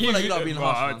being Yeah, we harsh. I gave feel like you. you're being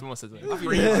Well, harsh, I man. almost said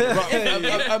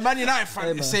that. a Man United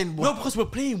fan is saying man. saying No, because we're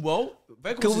playing well.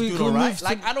 Weghorst is doing alright.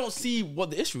 Like, I don't see what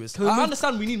the issue is. I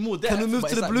understand we need more depth. Can we move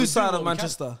to the blue side of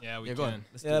Manchester? Yeah, we can.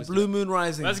 Yeah, Blue Moon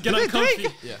Rising. Let's get uncomfy.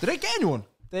 Did they get anyone?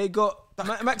 They got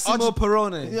Maximo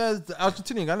Perrone. Yeah, the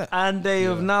Argentinian guy. And they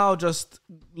have now just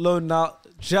loaned out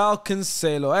João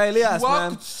Cancelo. Hey, Elias,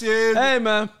 man. Hey,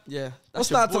 man. Yeah. What's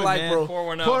that to like, bro?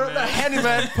 Pour up the Henny,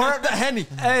 man. Pour up the Henny.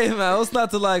 Hey, man. What's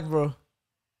that to like, bro?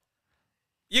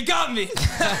 You got me.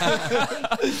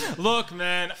 Look,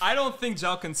 man, I don't think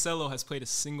João Cancelo has played a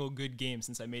single good game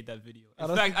since I made that video.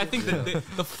 In fact, I think that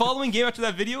the following game after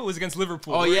that video was against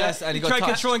Liverpool. Oh, yes. And he tried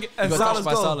controlling it. And Salah's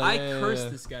goal. I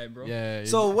cursed this guy, bro. Yeah.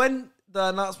 So when the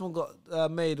announcement got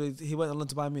made, he went on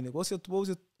to Bayern Munich. What was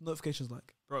your notifications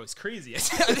like? Bro, it's crazy.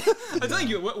 I'm telling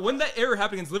you, when that error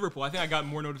happened against Liverpool, I think I got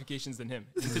more notifications than him.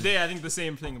 And today, I think the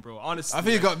same thing, bro. Honestly, I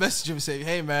think you got a message of saying,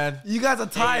 "Hey, man, you guys are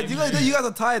tied. Hey, you guys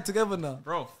are tied together now."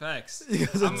 Bro, facts. I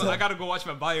I gotta go watch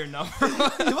my Bayern now.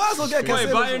 You might as well get Wait,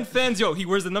 Cancelo. Bayern fans, yo, he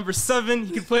wears the number 7.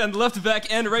 He can play on the left back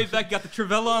and right back. Got the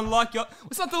Trivela on lock. Yo,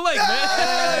 what's not to like,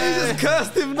 man? You just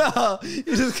cursed him now. You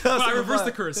just cursed But him. I reversed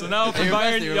the curse. So now for You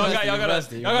Bayern, reversed it, y'all you got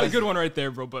a reversed good one right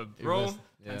there, bro. But bro, reversed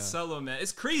it, yeah. Cancelo, man,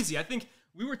 it's crazy. I think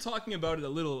we were talking about it a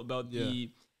little about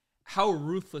how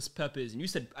ruthless Pep is, and you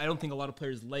said I don't think a lot of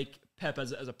players like Pep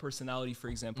as a personality, for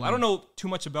example. I don't know too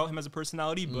much about him as a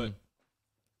personality, but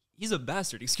he's a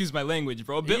bastard. Excuse my language,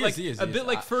 bro. A bit like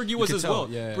Fergie was as well.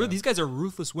 Bro, these guys are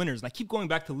ruthless winners, and I keep going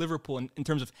back to Liverpool in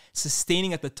terms of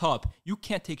sustaining at the top. You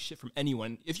can't take shit from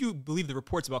anyone. If you believe the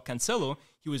reports about Cancelo,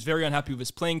 he was very unhappy with his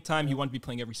playing time. He wanted to be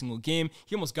playing every single game.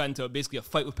 He almost got into basically a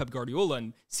fight with Pep Guardiola,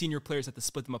 and senior players had to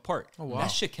split them apart. Oh, wow. That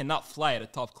shit cannot fly at a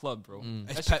top club, bro.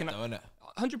 It's Pep, though, isn't it?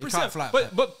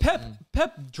 100%. But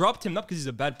Pep dropped him not because he's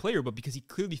a bad player, but because he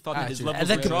clearly thought that his levels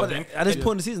were dropping. At this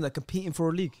point in the season, they're competing for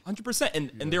a league. 100%,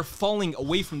 and they're falling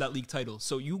away from that league title.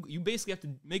 So you basically have to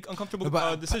make uncomfortable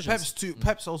decisions.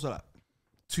 Pep's also like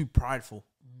too prideful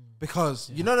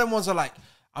because you know them ones are like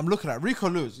I'm looking at Rico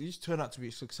Lewis. He's turned out to be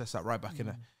a success at right back in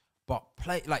there, but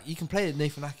play like you can play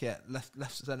Nathan Ake at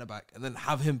left centre back and then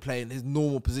have him play in his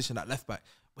normal position at left back.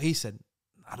 But he said,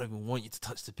 I don't even want you to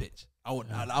touch the pitch. I'm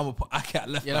gonna put Ake at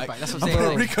left back. That's what I'm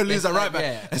saying. Rico Lewis at right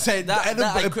back. And say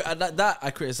that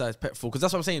I criticize Pep for, because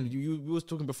that's what I'm saying. You was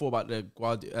talking before about the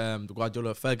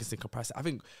Guardiola Ferguson comparison. I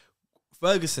think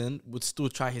Ferguson would still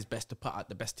try his best to put out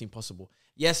the best team possible.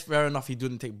 Yes, fair enough, he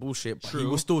didn't take bullshit, but he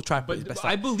will still try to put his best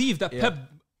out. I believe that Pep.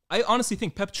 I honestly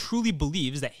think Pep truly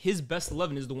believes that his best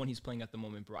 11 is the one he's playing at the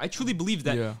moment, bro. I truly believe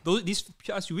that these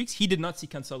past few weeks he did not see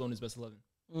Cancelo in his best 11.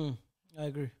 I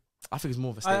agree. I think it's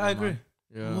more of a statement. I agree.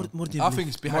 Yeah. I think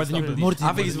it's behind more than you believe.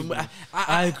 I think it's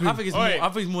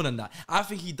more than that. I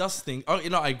think he does think. Oh,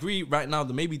 I agree. Right now,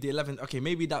 maybe the 11. Okay,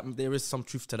 maybe that there is some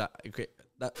truth to that. Okay,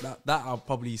 that I'll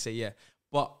probably say yeah.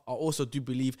 But I also do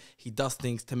believe he does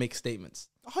things to make statements.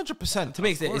 100%. To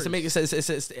make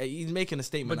he's making a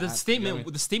statement.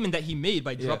 But the statement that he made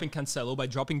by dropping Cancelo, by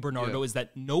dropping Bernardo, is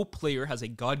that no player has a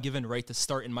God-given right to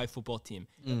start in my football team.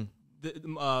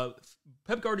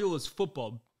 Pep Guardiola's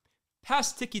football,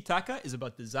 past tiki-taka, is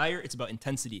about desire. It's about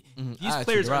intensity. These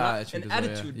players are not an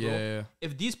attitude, bro. Yeah.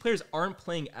 If these players aren't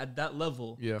playing at that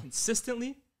level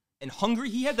consistently and hungry,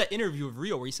 he had that interview of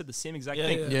Rio where he said the same exact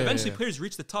thing. Eventually, players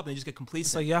reach the top and they just get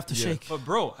complacent. So you have to shake. But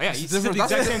bro, he said the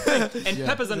exact same thing. And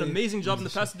Pep has done an amazing job in the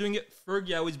past of doing it.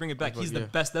 Fergie, I always bring it back. He's the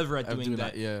best ever at doing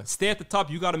that. Stay at the top.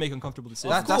 You got to make uncomfortable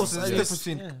decisions. That's the difference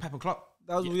between Pep and Klopp.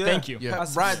 Thank you. Pep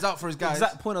rides out for his guys.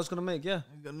 Exact point I was gonna make. Yeah,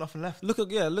 He's got nothing left.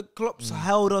 Look, Klopp's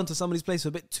held on to somebody's place for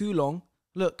a bit too long.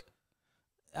 Look,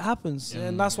 it happens,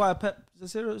 and that's why Pep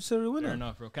is a serial winner. Fair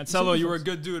enough, bro. Cancelo, you were a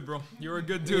good dude, bro. You were a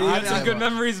good dude. You had some good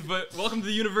memories, but welcome to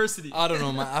the university. I don't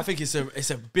know, man. I think it's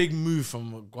a big move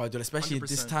from Guardiola, especially at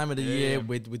this time of the year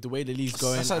with the way the league's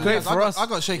going. That's great for us. I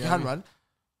got to shake your hand, man.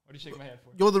 What do you shake my hand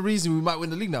for? You're the reason we might win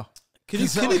the league now. Can you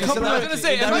I was gonna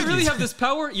say, if we really have this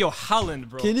power, yo, Haaland,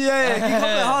 bro. Can you compliment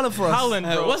Haaland for us?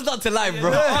 Haaland, bro. What's not to like,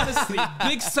 bro? Honestly,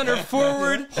 big center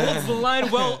forward, holds the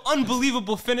line well,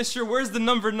 unbelievable finisher. Where's the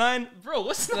number 9? Bro,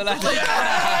 what's the like?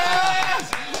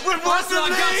 Yes! We won the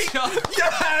league!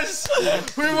 Yes!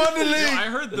 We won the league! I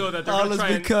heard, though, that they're going to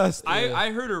try and...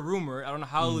 I heard a rumor, I don't know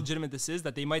how legitimate this is,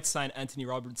 that they might sign Anthony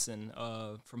Robertson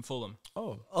from Fulham.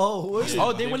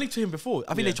 They went linked to him before.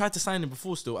 I think they tried to sign him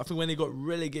before still. I think when they got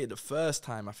relegated the first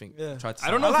time, I think tried to sign him.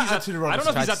 I don't know if he's at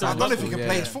the I don't know if he can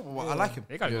play his football. I like him.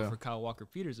 They got to go for Kyle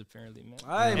Walker-Peters, apparently,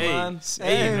 man.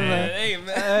 Hey,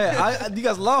 man. You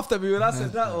guys laughed at me when I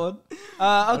said that one.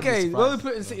 Okay, when we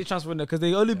put in City transfer window, because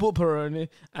they only bought Perrone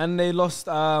and they lost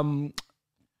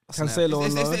Cancelo.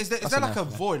 Is there like a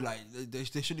void? Like they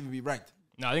shouldn't even be ranked.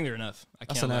 No, I think they're enough.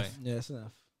 That's enough. Yeah, it's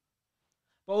enough.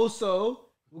 But also,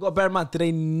 We got to bear in mind, do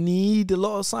they need a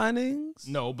lot of signings?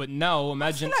 No, but now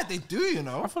imagine. I feel like they do, you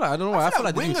know. I feel like I don't know. I feel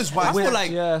like wingers. I feel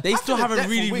like they I still feel the haven't depth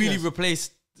really, of really wingers.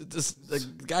 replaced the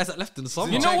guys that left in the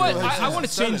summer. You know what? Check it. I want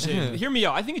to change it. Hear me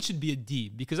out. I think it should be a D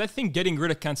because I think getting rid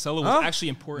of Cancelo was actually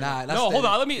important. Nah, no, hold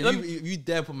on. Let me. You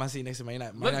dare put Man City next to Man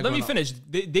United? Let me finish.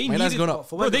 They needed.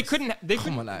 Bro, they couldn't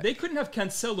have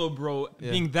Cancelo, bro,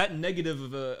 being that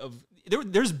negative of.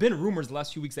 There's been rumors the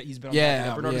last few weeks that he's been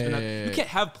on Bernardo's been on. You can't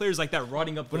have players like that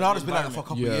rotting up. Bernardo's been out for a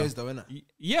couple of years though, innit?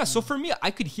 Yeah, so for me, I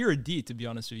could hear a D to be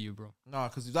honest with you, bro. No,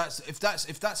 because if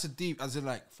that's a D, as in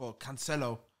like for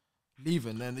Cancelo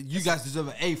leaving, then you guys deserve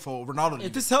an A for Ronaldo leaving.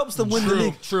 If this helps them win the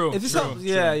league. True. If this helps,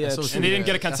 yeah. And they didn't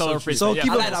get a Cancelo replacement. So Yeah.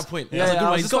 keep I up like that point. Yeah,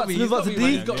 I was just about to move up to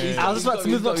D. I was just about to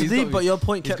move up to D, but your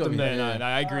point kept them there. No,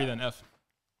 I agree then F.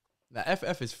 Nah,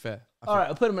 F is fair. All right,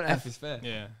 I'll put him in F F. is fair.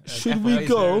 Yeah. Should we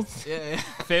go? Yeah.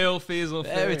 Fail, Faisal,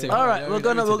 Everything. All right, we're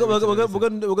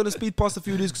gonna speed past a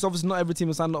few of these because obviously not every team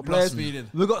has signed up players.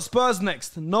 We got Spurs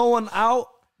next. No one out.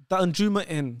 Danjuma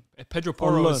in. Pedro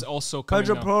Porro is also coming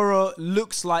Pedro now. Porro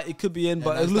looks like it could be in,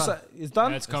 but it looks like it's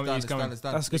done. Yeah, it's coming. He's coming. It's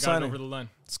done. That's a good They got it signing. over the line.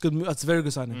 It's good. That's a very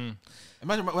good signing.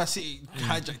 Imagine where City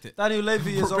hijacked it. Daniel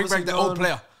Levy is Bring obviously back the old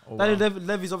player.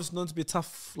 Levy's obviously known to be a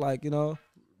tough,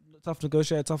 tough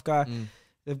negotiator, tough guy.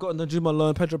 They've got Danjuma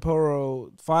loan, Pedro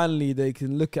Porro. Finally, they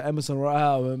can look at Emerson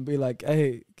Royale and be like,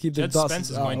 "Hey, keep the Jed darts Spence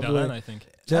is out going of to the way." run, I think.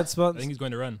 Jed I Spence. think he's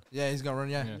going to run. Yeah, he's gonna run.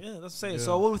 Yeah. Yeah, that's saying.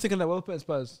 So what are we thinking that we're putting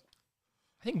Spurs?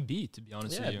 I think B, to be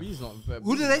honest with you. B's not.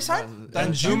 Who did they sign?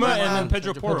 Danjuma and then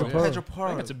Pedro Porro. Pedro I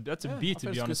Porro. think that's a B, to be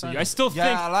that's honest good with you. I still think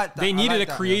I like that. they I needed like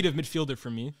a that, creative midfielder for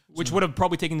me, which would have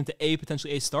probably taken them to A,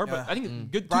 potentially A star. But I think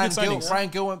two good signings. Brian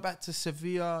Gill went back to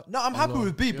Sevilla. No, I'm happy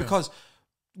with B because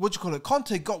what you call it?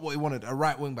 Conte got what he wanted, a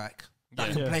right wing back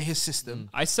that can play his system.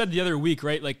 I said the other week,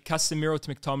 right? Like Casemiro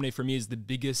to McTominay for me is the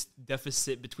biggest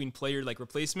deficit between player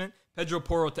replacement. Pedro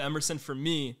Porro to Emerson for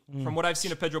me, from what I've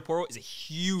seen of Pedro Porro, is a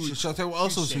huge. Shall I tell you what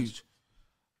else was huge?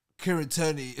 Kieran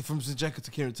Tierney, from Zinchenko to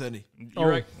Kieran Tierney. You're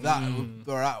right.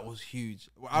 That was huge.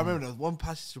 I remember there was one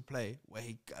passage to play where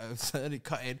he Tierney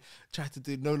cut in, tried to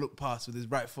do no look pass with his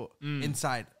right foot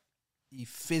inside. He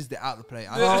fizzed it out the play.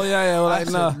 I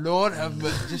said, Lord have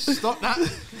mercy, just stop that.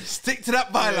 Stick to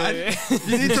that byline.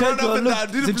 You need to run up and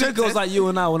down. Do the Zinchenko was like you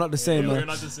and I. We're not the same, We're man.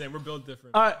 not the same. We're built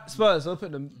different. All right, Spurs. I'll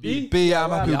put them B. B, I'm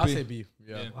happy I'll with say B. B.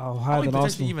 Yeah. Oh, higher than Potentially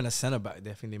Arsenal. even a centre back.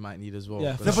 Definitely might need as well.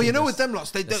 Yeah, No, but you know with them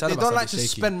lots, they centre-backs don't are like to shaky.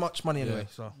 spend much money anyway.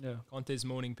 So Yeah. Conte's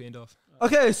moaning, paid off.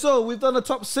 Okay, so we've done the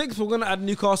top 6. We're gonna add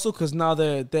Newcastle because now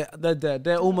they're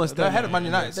almost they're there. ahead of Man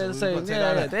United. They're so saying, we've got to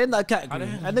take that out. they're in that category,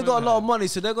 and they got a lot of money,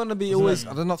 so they're gonna be always.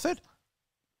 Are they not third?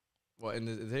 What in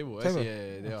the table? Table.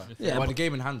 Yeah, they are. Yeah, Well, but- the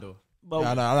game in hand though. Well,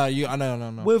 Yeah, I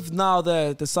know. with now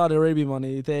the Saudi Arabia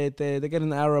money, they're getting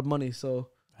the Arab money, so.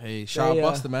 Hey, shout out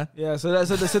Buster, man. Yeah, so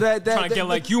they're Trying to get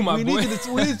like you, my we boy. Need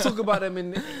to talk about them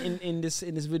in this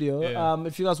video. Yeah.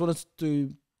 If you guys want us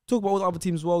to talk about all the other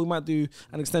teams as well, we might do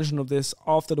an extension of this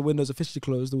after the window's officially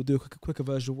closed. We'll do a quicker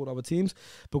version of all the other teams.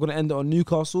 But we're going to end it on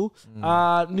Newcastle.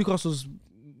 Newcastle's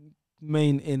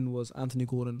main in was Anthony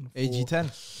Gordon. for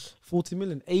AG10. 40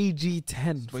 million.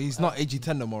 AG10. But he's not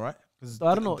AG10 no more, right?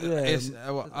 I don't know. Yeah,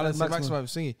 Alan maximum. Maximum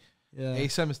singing. yeah.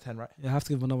 ASM is 10, right? Yeah, I have to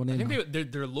give him another I name.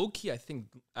 think they're low key. I think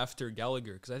after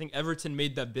Gallagher, because I think Everton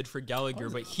made that bid for Gallagher,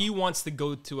 but he wants to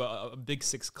go to a big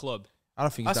 6 club. I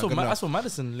don't think he's That's that good enough. what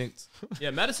Madison linked.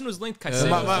 Yeah, Madison was linked.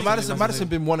 Madison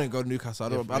been wanting to go to Newcastle. I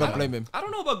don't blame him. I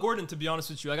don't know about Gordon, to be honest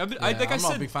with you. Like I'm not a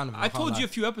said, big fan of him, I I can't told you lie. a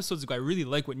few episodes ago. I really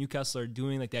like what Newcastle are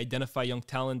doing. Like they identify young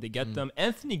talent, they get them.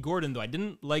 Anthony Gordon, though, I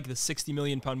didn't like the £60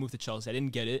 million move to Chelsea. I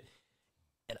didn't get it,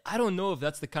 and I don't know if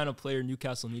that's the kind of player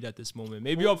Newcastle need at this moment.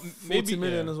 Maybe 40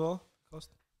 million as well. Cost.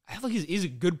 I feel like he's a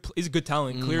good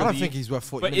talent. Clearly, I don't think he's worth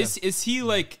 40 But million. is he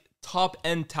like top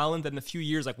end talent that in a few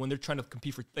years, like when they're trying to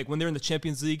compete for, like when they're in the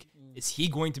Champions League, is he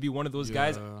going to be one of those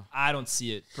guys? I don't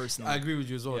see it personally. I agree with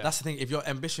you as well. Yeah. That's the thing. If your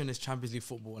ambition is Champions League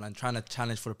football and trying to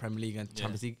challenge for the Premier League and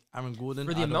Champions League, Aaron Gordon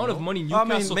For the I don't amount of know. money I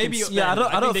Newcastle mean, can spend, I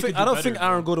don't they could think do better,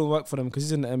 Aaron bro. Gordon will work for them because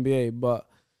he's in the NBA, but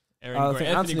I think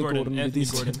Anthony Gordon would be Anthony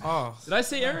decent. Gordon. Oh, Did I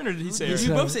say Aaron or did he say You Aaron?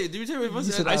 said- both say it. Do you tell me both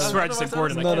say it? I swear I just said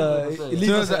Gordon. I No, can't no, remember. leave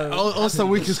us at- Also,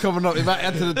 week is coming up. He might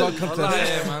enter the dog contest.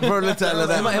 Yeah, man. Bro, let's tell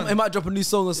her He might drop a new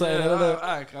song or something. I don't know.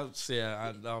 I can't see it. I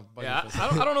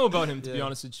I don't know about him, to be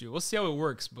honest with you. We'll see how it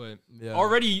works, but Yeah.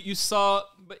 already you saw.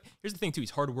 But here's the thing too: he's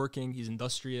hardworking, he's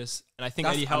industrious, and I think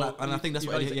That's- Eddie Howe. and I think that's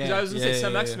what Eddie- I was gonna say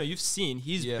Sam yeah. Maxima. You've seen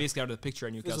he's basically out of the picture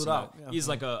at Newcastle. Fizzled out, now. yeah. He's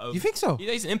like a. You think so?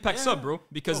 He's an impact sub, bro.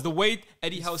 Because the way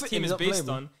Eddie Howe's fit team in, is he's not based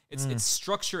playable. on, it's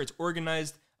structure, it's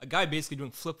organized. A guy basically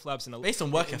doing flip flops and Based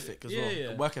on work ethic as well.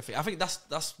 Yeah. Work ethic. I think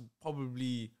that's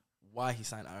probably why he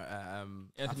signed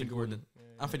Anthony Gordon.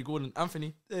 Anthony Gordon.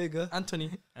 Anthony. There you go.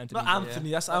 Anthony. Anthony. Not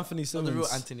Anthony. That's Anthony Not Simmons. the real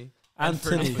Anthony.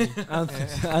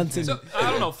 Anthony. So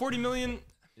I don't know, 40 million.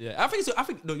 Yeah, I think so. I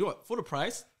think no. You know what? For the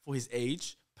price, for his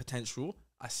age, potential,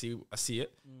 I see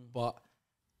it. But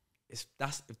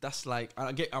that's like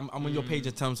I'm on your page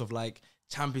in terms of like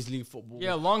Champions League football.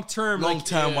 Yeah, long term.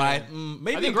 Why?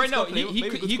 Maybe I think right now he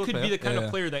could could be the kind of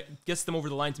player that gets them over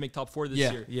the line to make top 4 this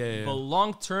year. Yeah. But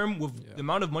long term, with the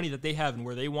amount of money that they have and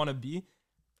where they want to be,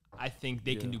 I think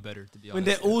they can do better. To be honest, When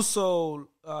they're also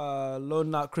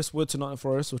loaning out Chris Wood to Nottingham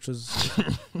Forest, which was,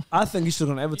 I think he should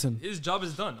have gone to Everton. His job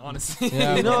is done, honestly.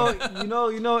 Yeah, you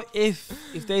know, if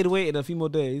they'd waited a few more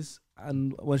days,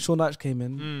 and when Sean Dyche came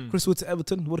in, Chris Wood to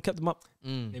Everton would have kept them up.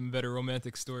 Even better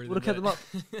romantic story. Would have kept them up.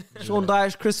 Sean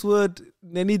Dyche, Chris Wood,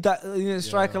 they need that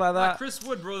striker like that. Chris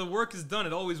Wood, bro, the work is done.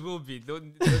 It always will be.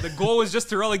 The goal was just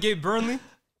to relegate Burnley.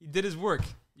 He did his work.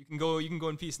 You can go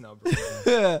in peace now, bro.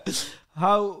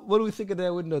 What do we think of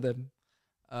their window then?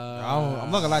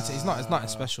 I'm not gonna lie to you. It's not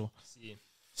special.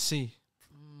 See,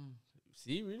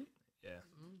 really? Yeah.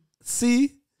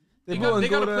 See? They got a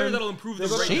player that'll improve the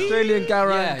They've got rating. Australian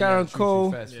Gareth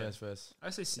Cole. First. I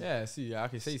say C. Yeah, see, yeah,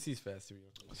 okay, say C's first.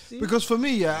 Because for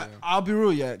me, I'll be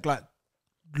real, like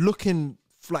looking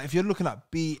like if you're looking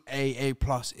at BAA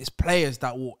plus, it's players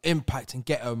that will impact and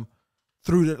get them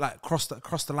through the like cross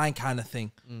the line kind of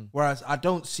thing. Whereas I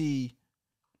don't see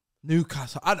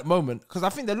Newcastle at the moment because I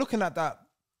think they're looking at that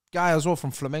guy as well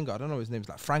from Flamengo. I don't know his name's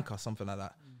like Franca, something like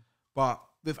that. But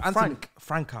with Anthony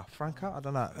Franca, I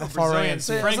don't know. Brazilian.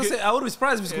 I would be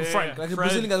surprised if it's called Frank. Like a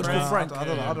Brazilian guy that's called Frank.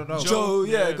 I don't know. Joe,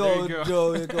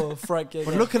 go. Frank,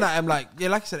 But looking at him, like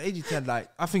I said, AG10, like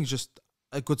I think it's just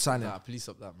a good signing. Nah, please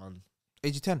stop that, man.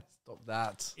 AG10. Stop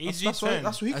that. AG10.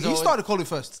 That's what he started calling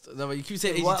first. No, but you keep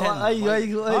saying AG10. Why are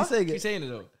you saying Keep it? saying it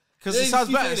though. Because it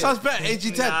sounds better. It sounds better.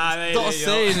 AG10. Stop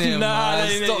saying it,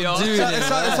 man. Stop doing it. It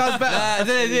sounds better.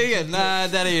 Do it again. Nah,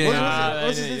 that ain't it.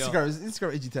 What's his Instagram? His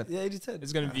Instagram AG10. Yeah, 10.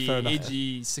 It's gonna be Fair enough.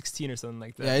 AG16 or something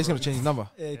like that. Yeah, he's gonna change his number.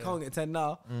 Yeah, you can't get 10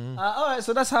 now. All right,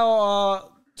 so that's how our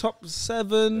top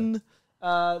 7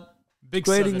 Big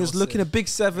grading 7, is I'll looking. say. A big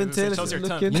 7. Taylor Chelsea is are 10.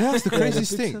 looking. You know, that's the Yeah,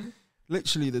 craziest the big thing. 7.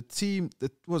 Literally, the team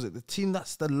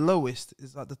that's the lowest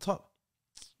is at the top.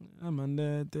 Yeah, man,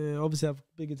 they obviously have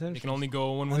big They attention. can only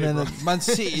go one And way, then bro. Man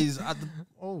City is at the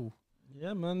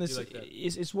Yeah, man, it's, like that.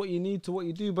 it's what you need to what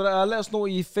you do. But let us know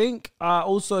what you think.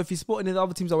 Also, if you spot any of the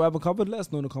other teams that we haven't covered, let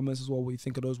us know in the comments as well what you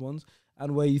think of those ones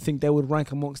and where you think they would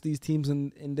rank amongst these teams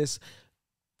in this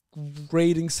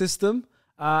grading system.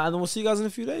 And then we'll see you guys in a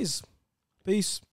few days. Peace.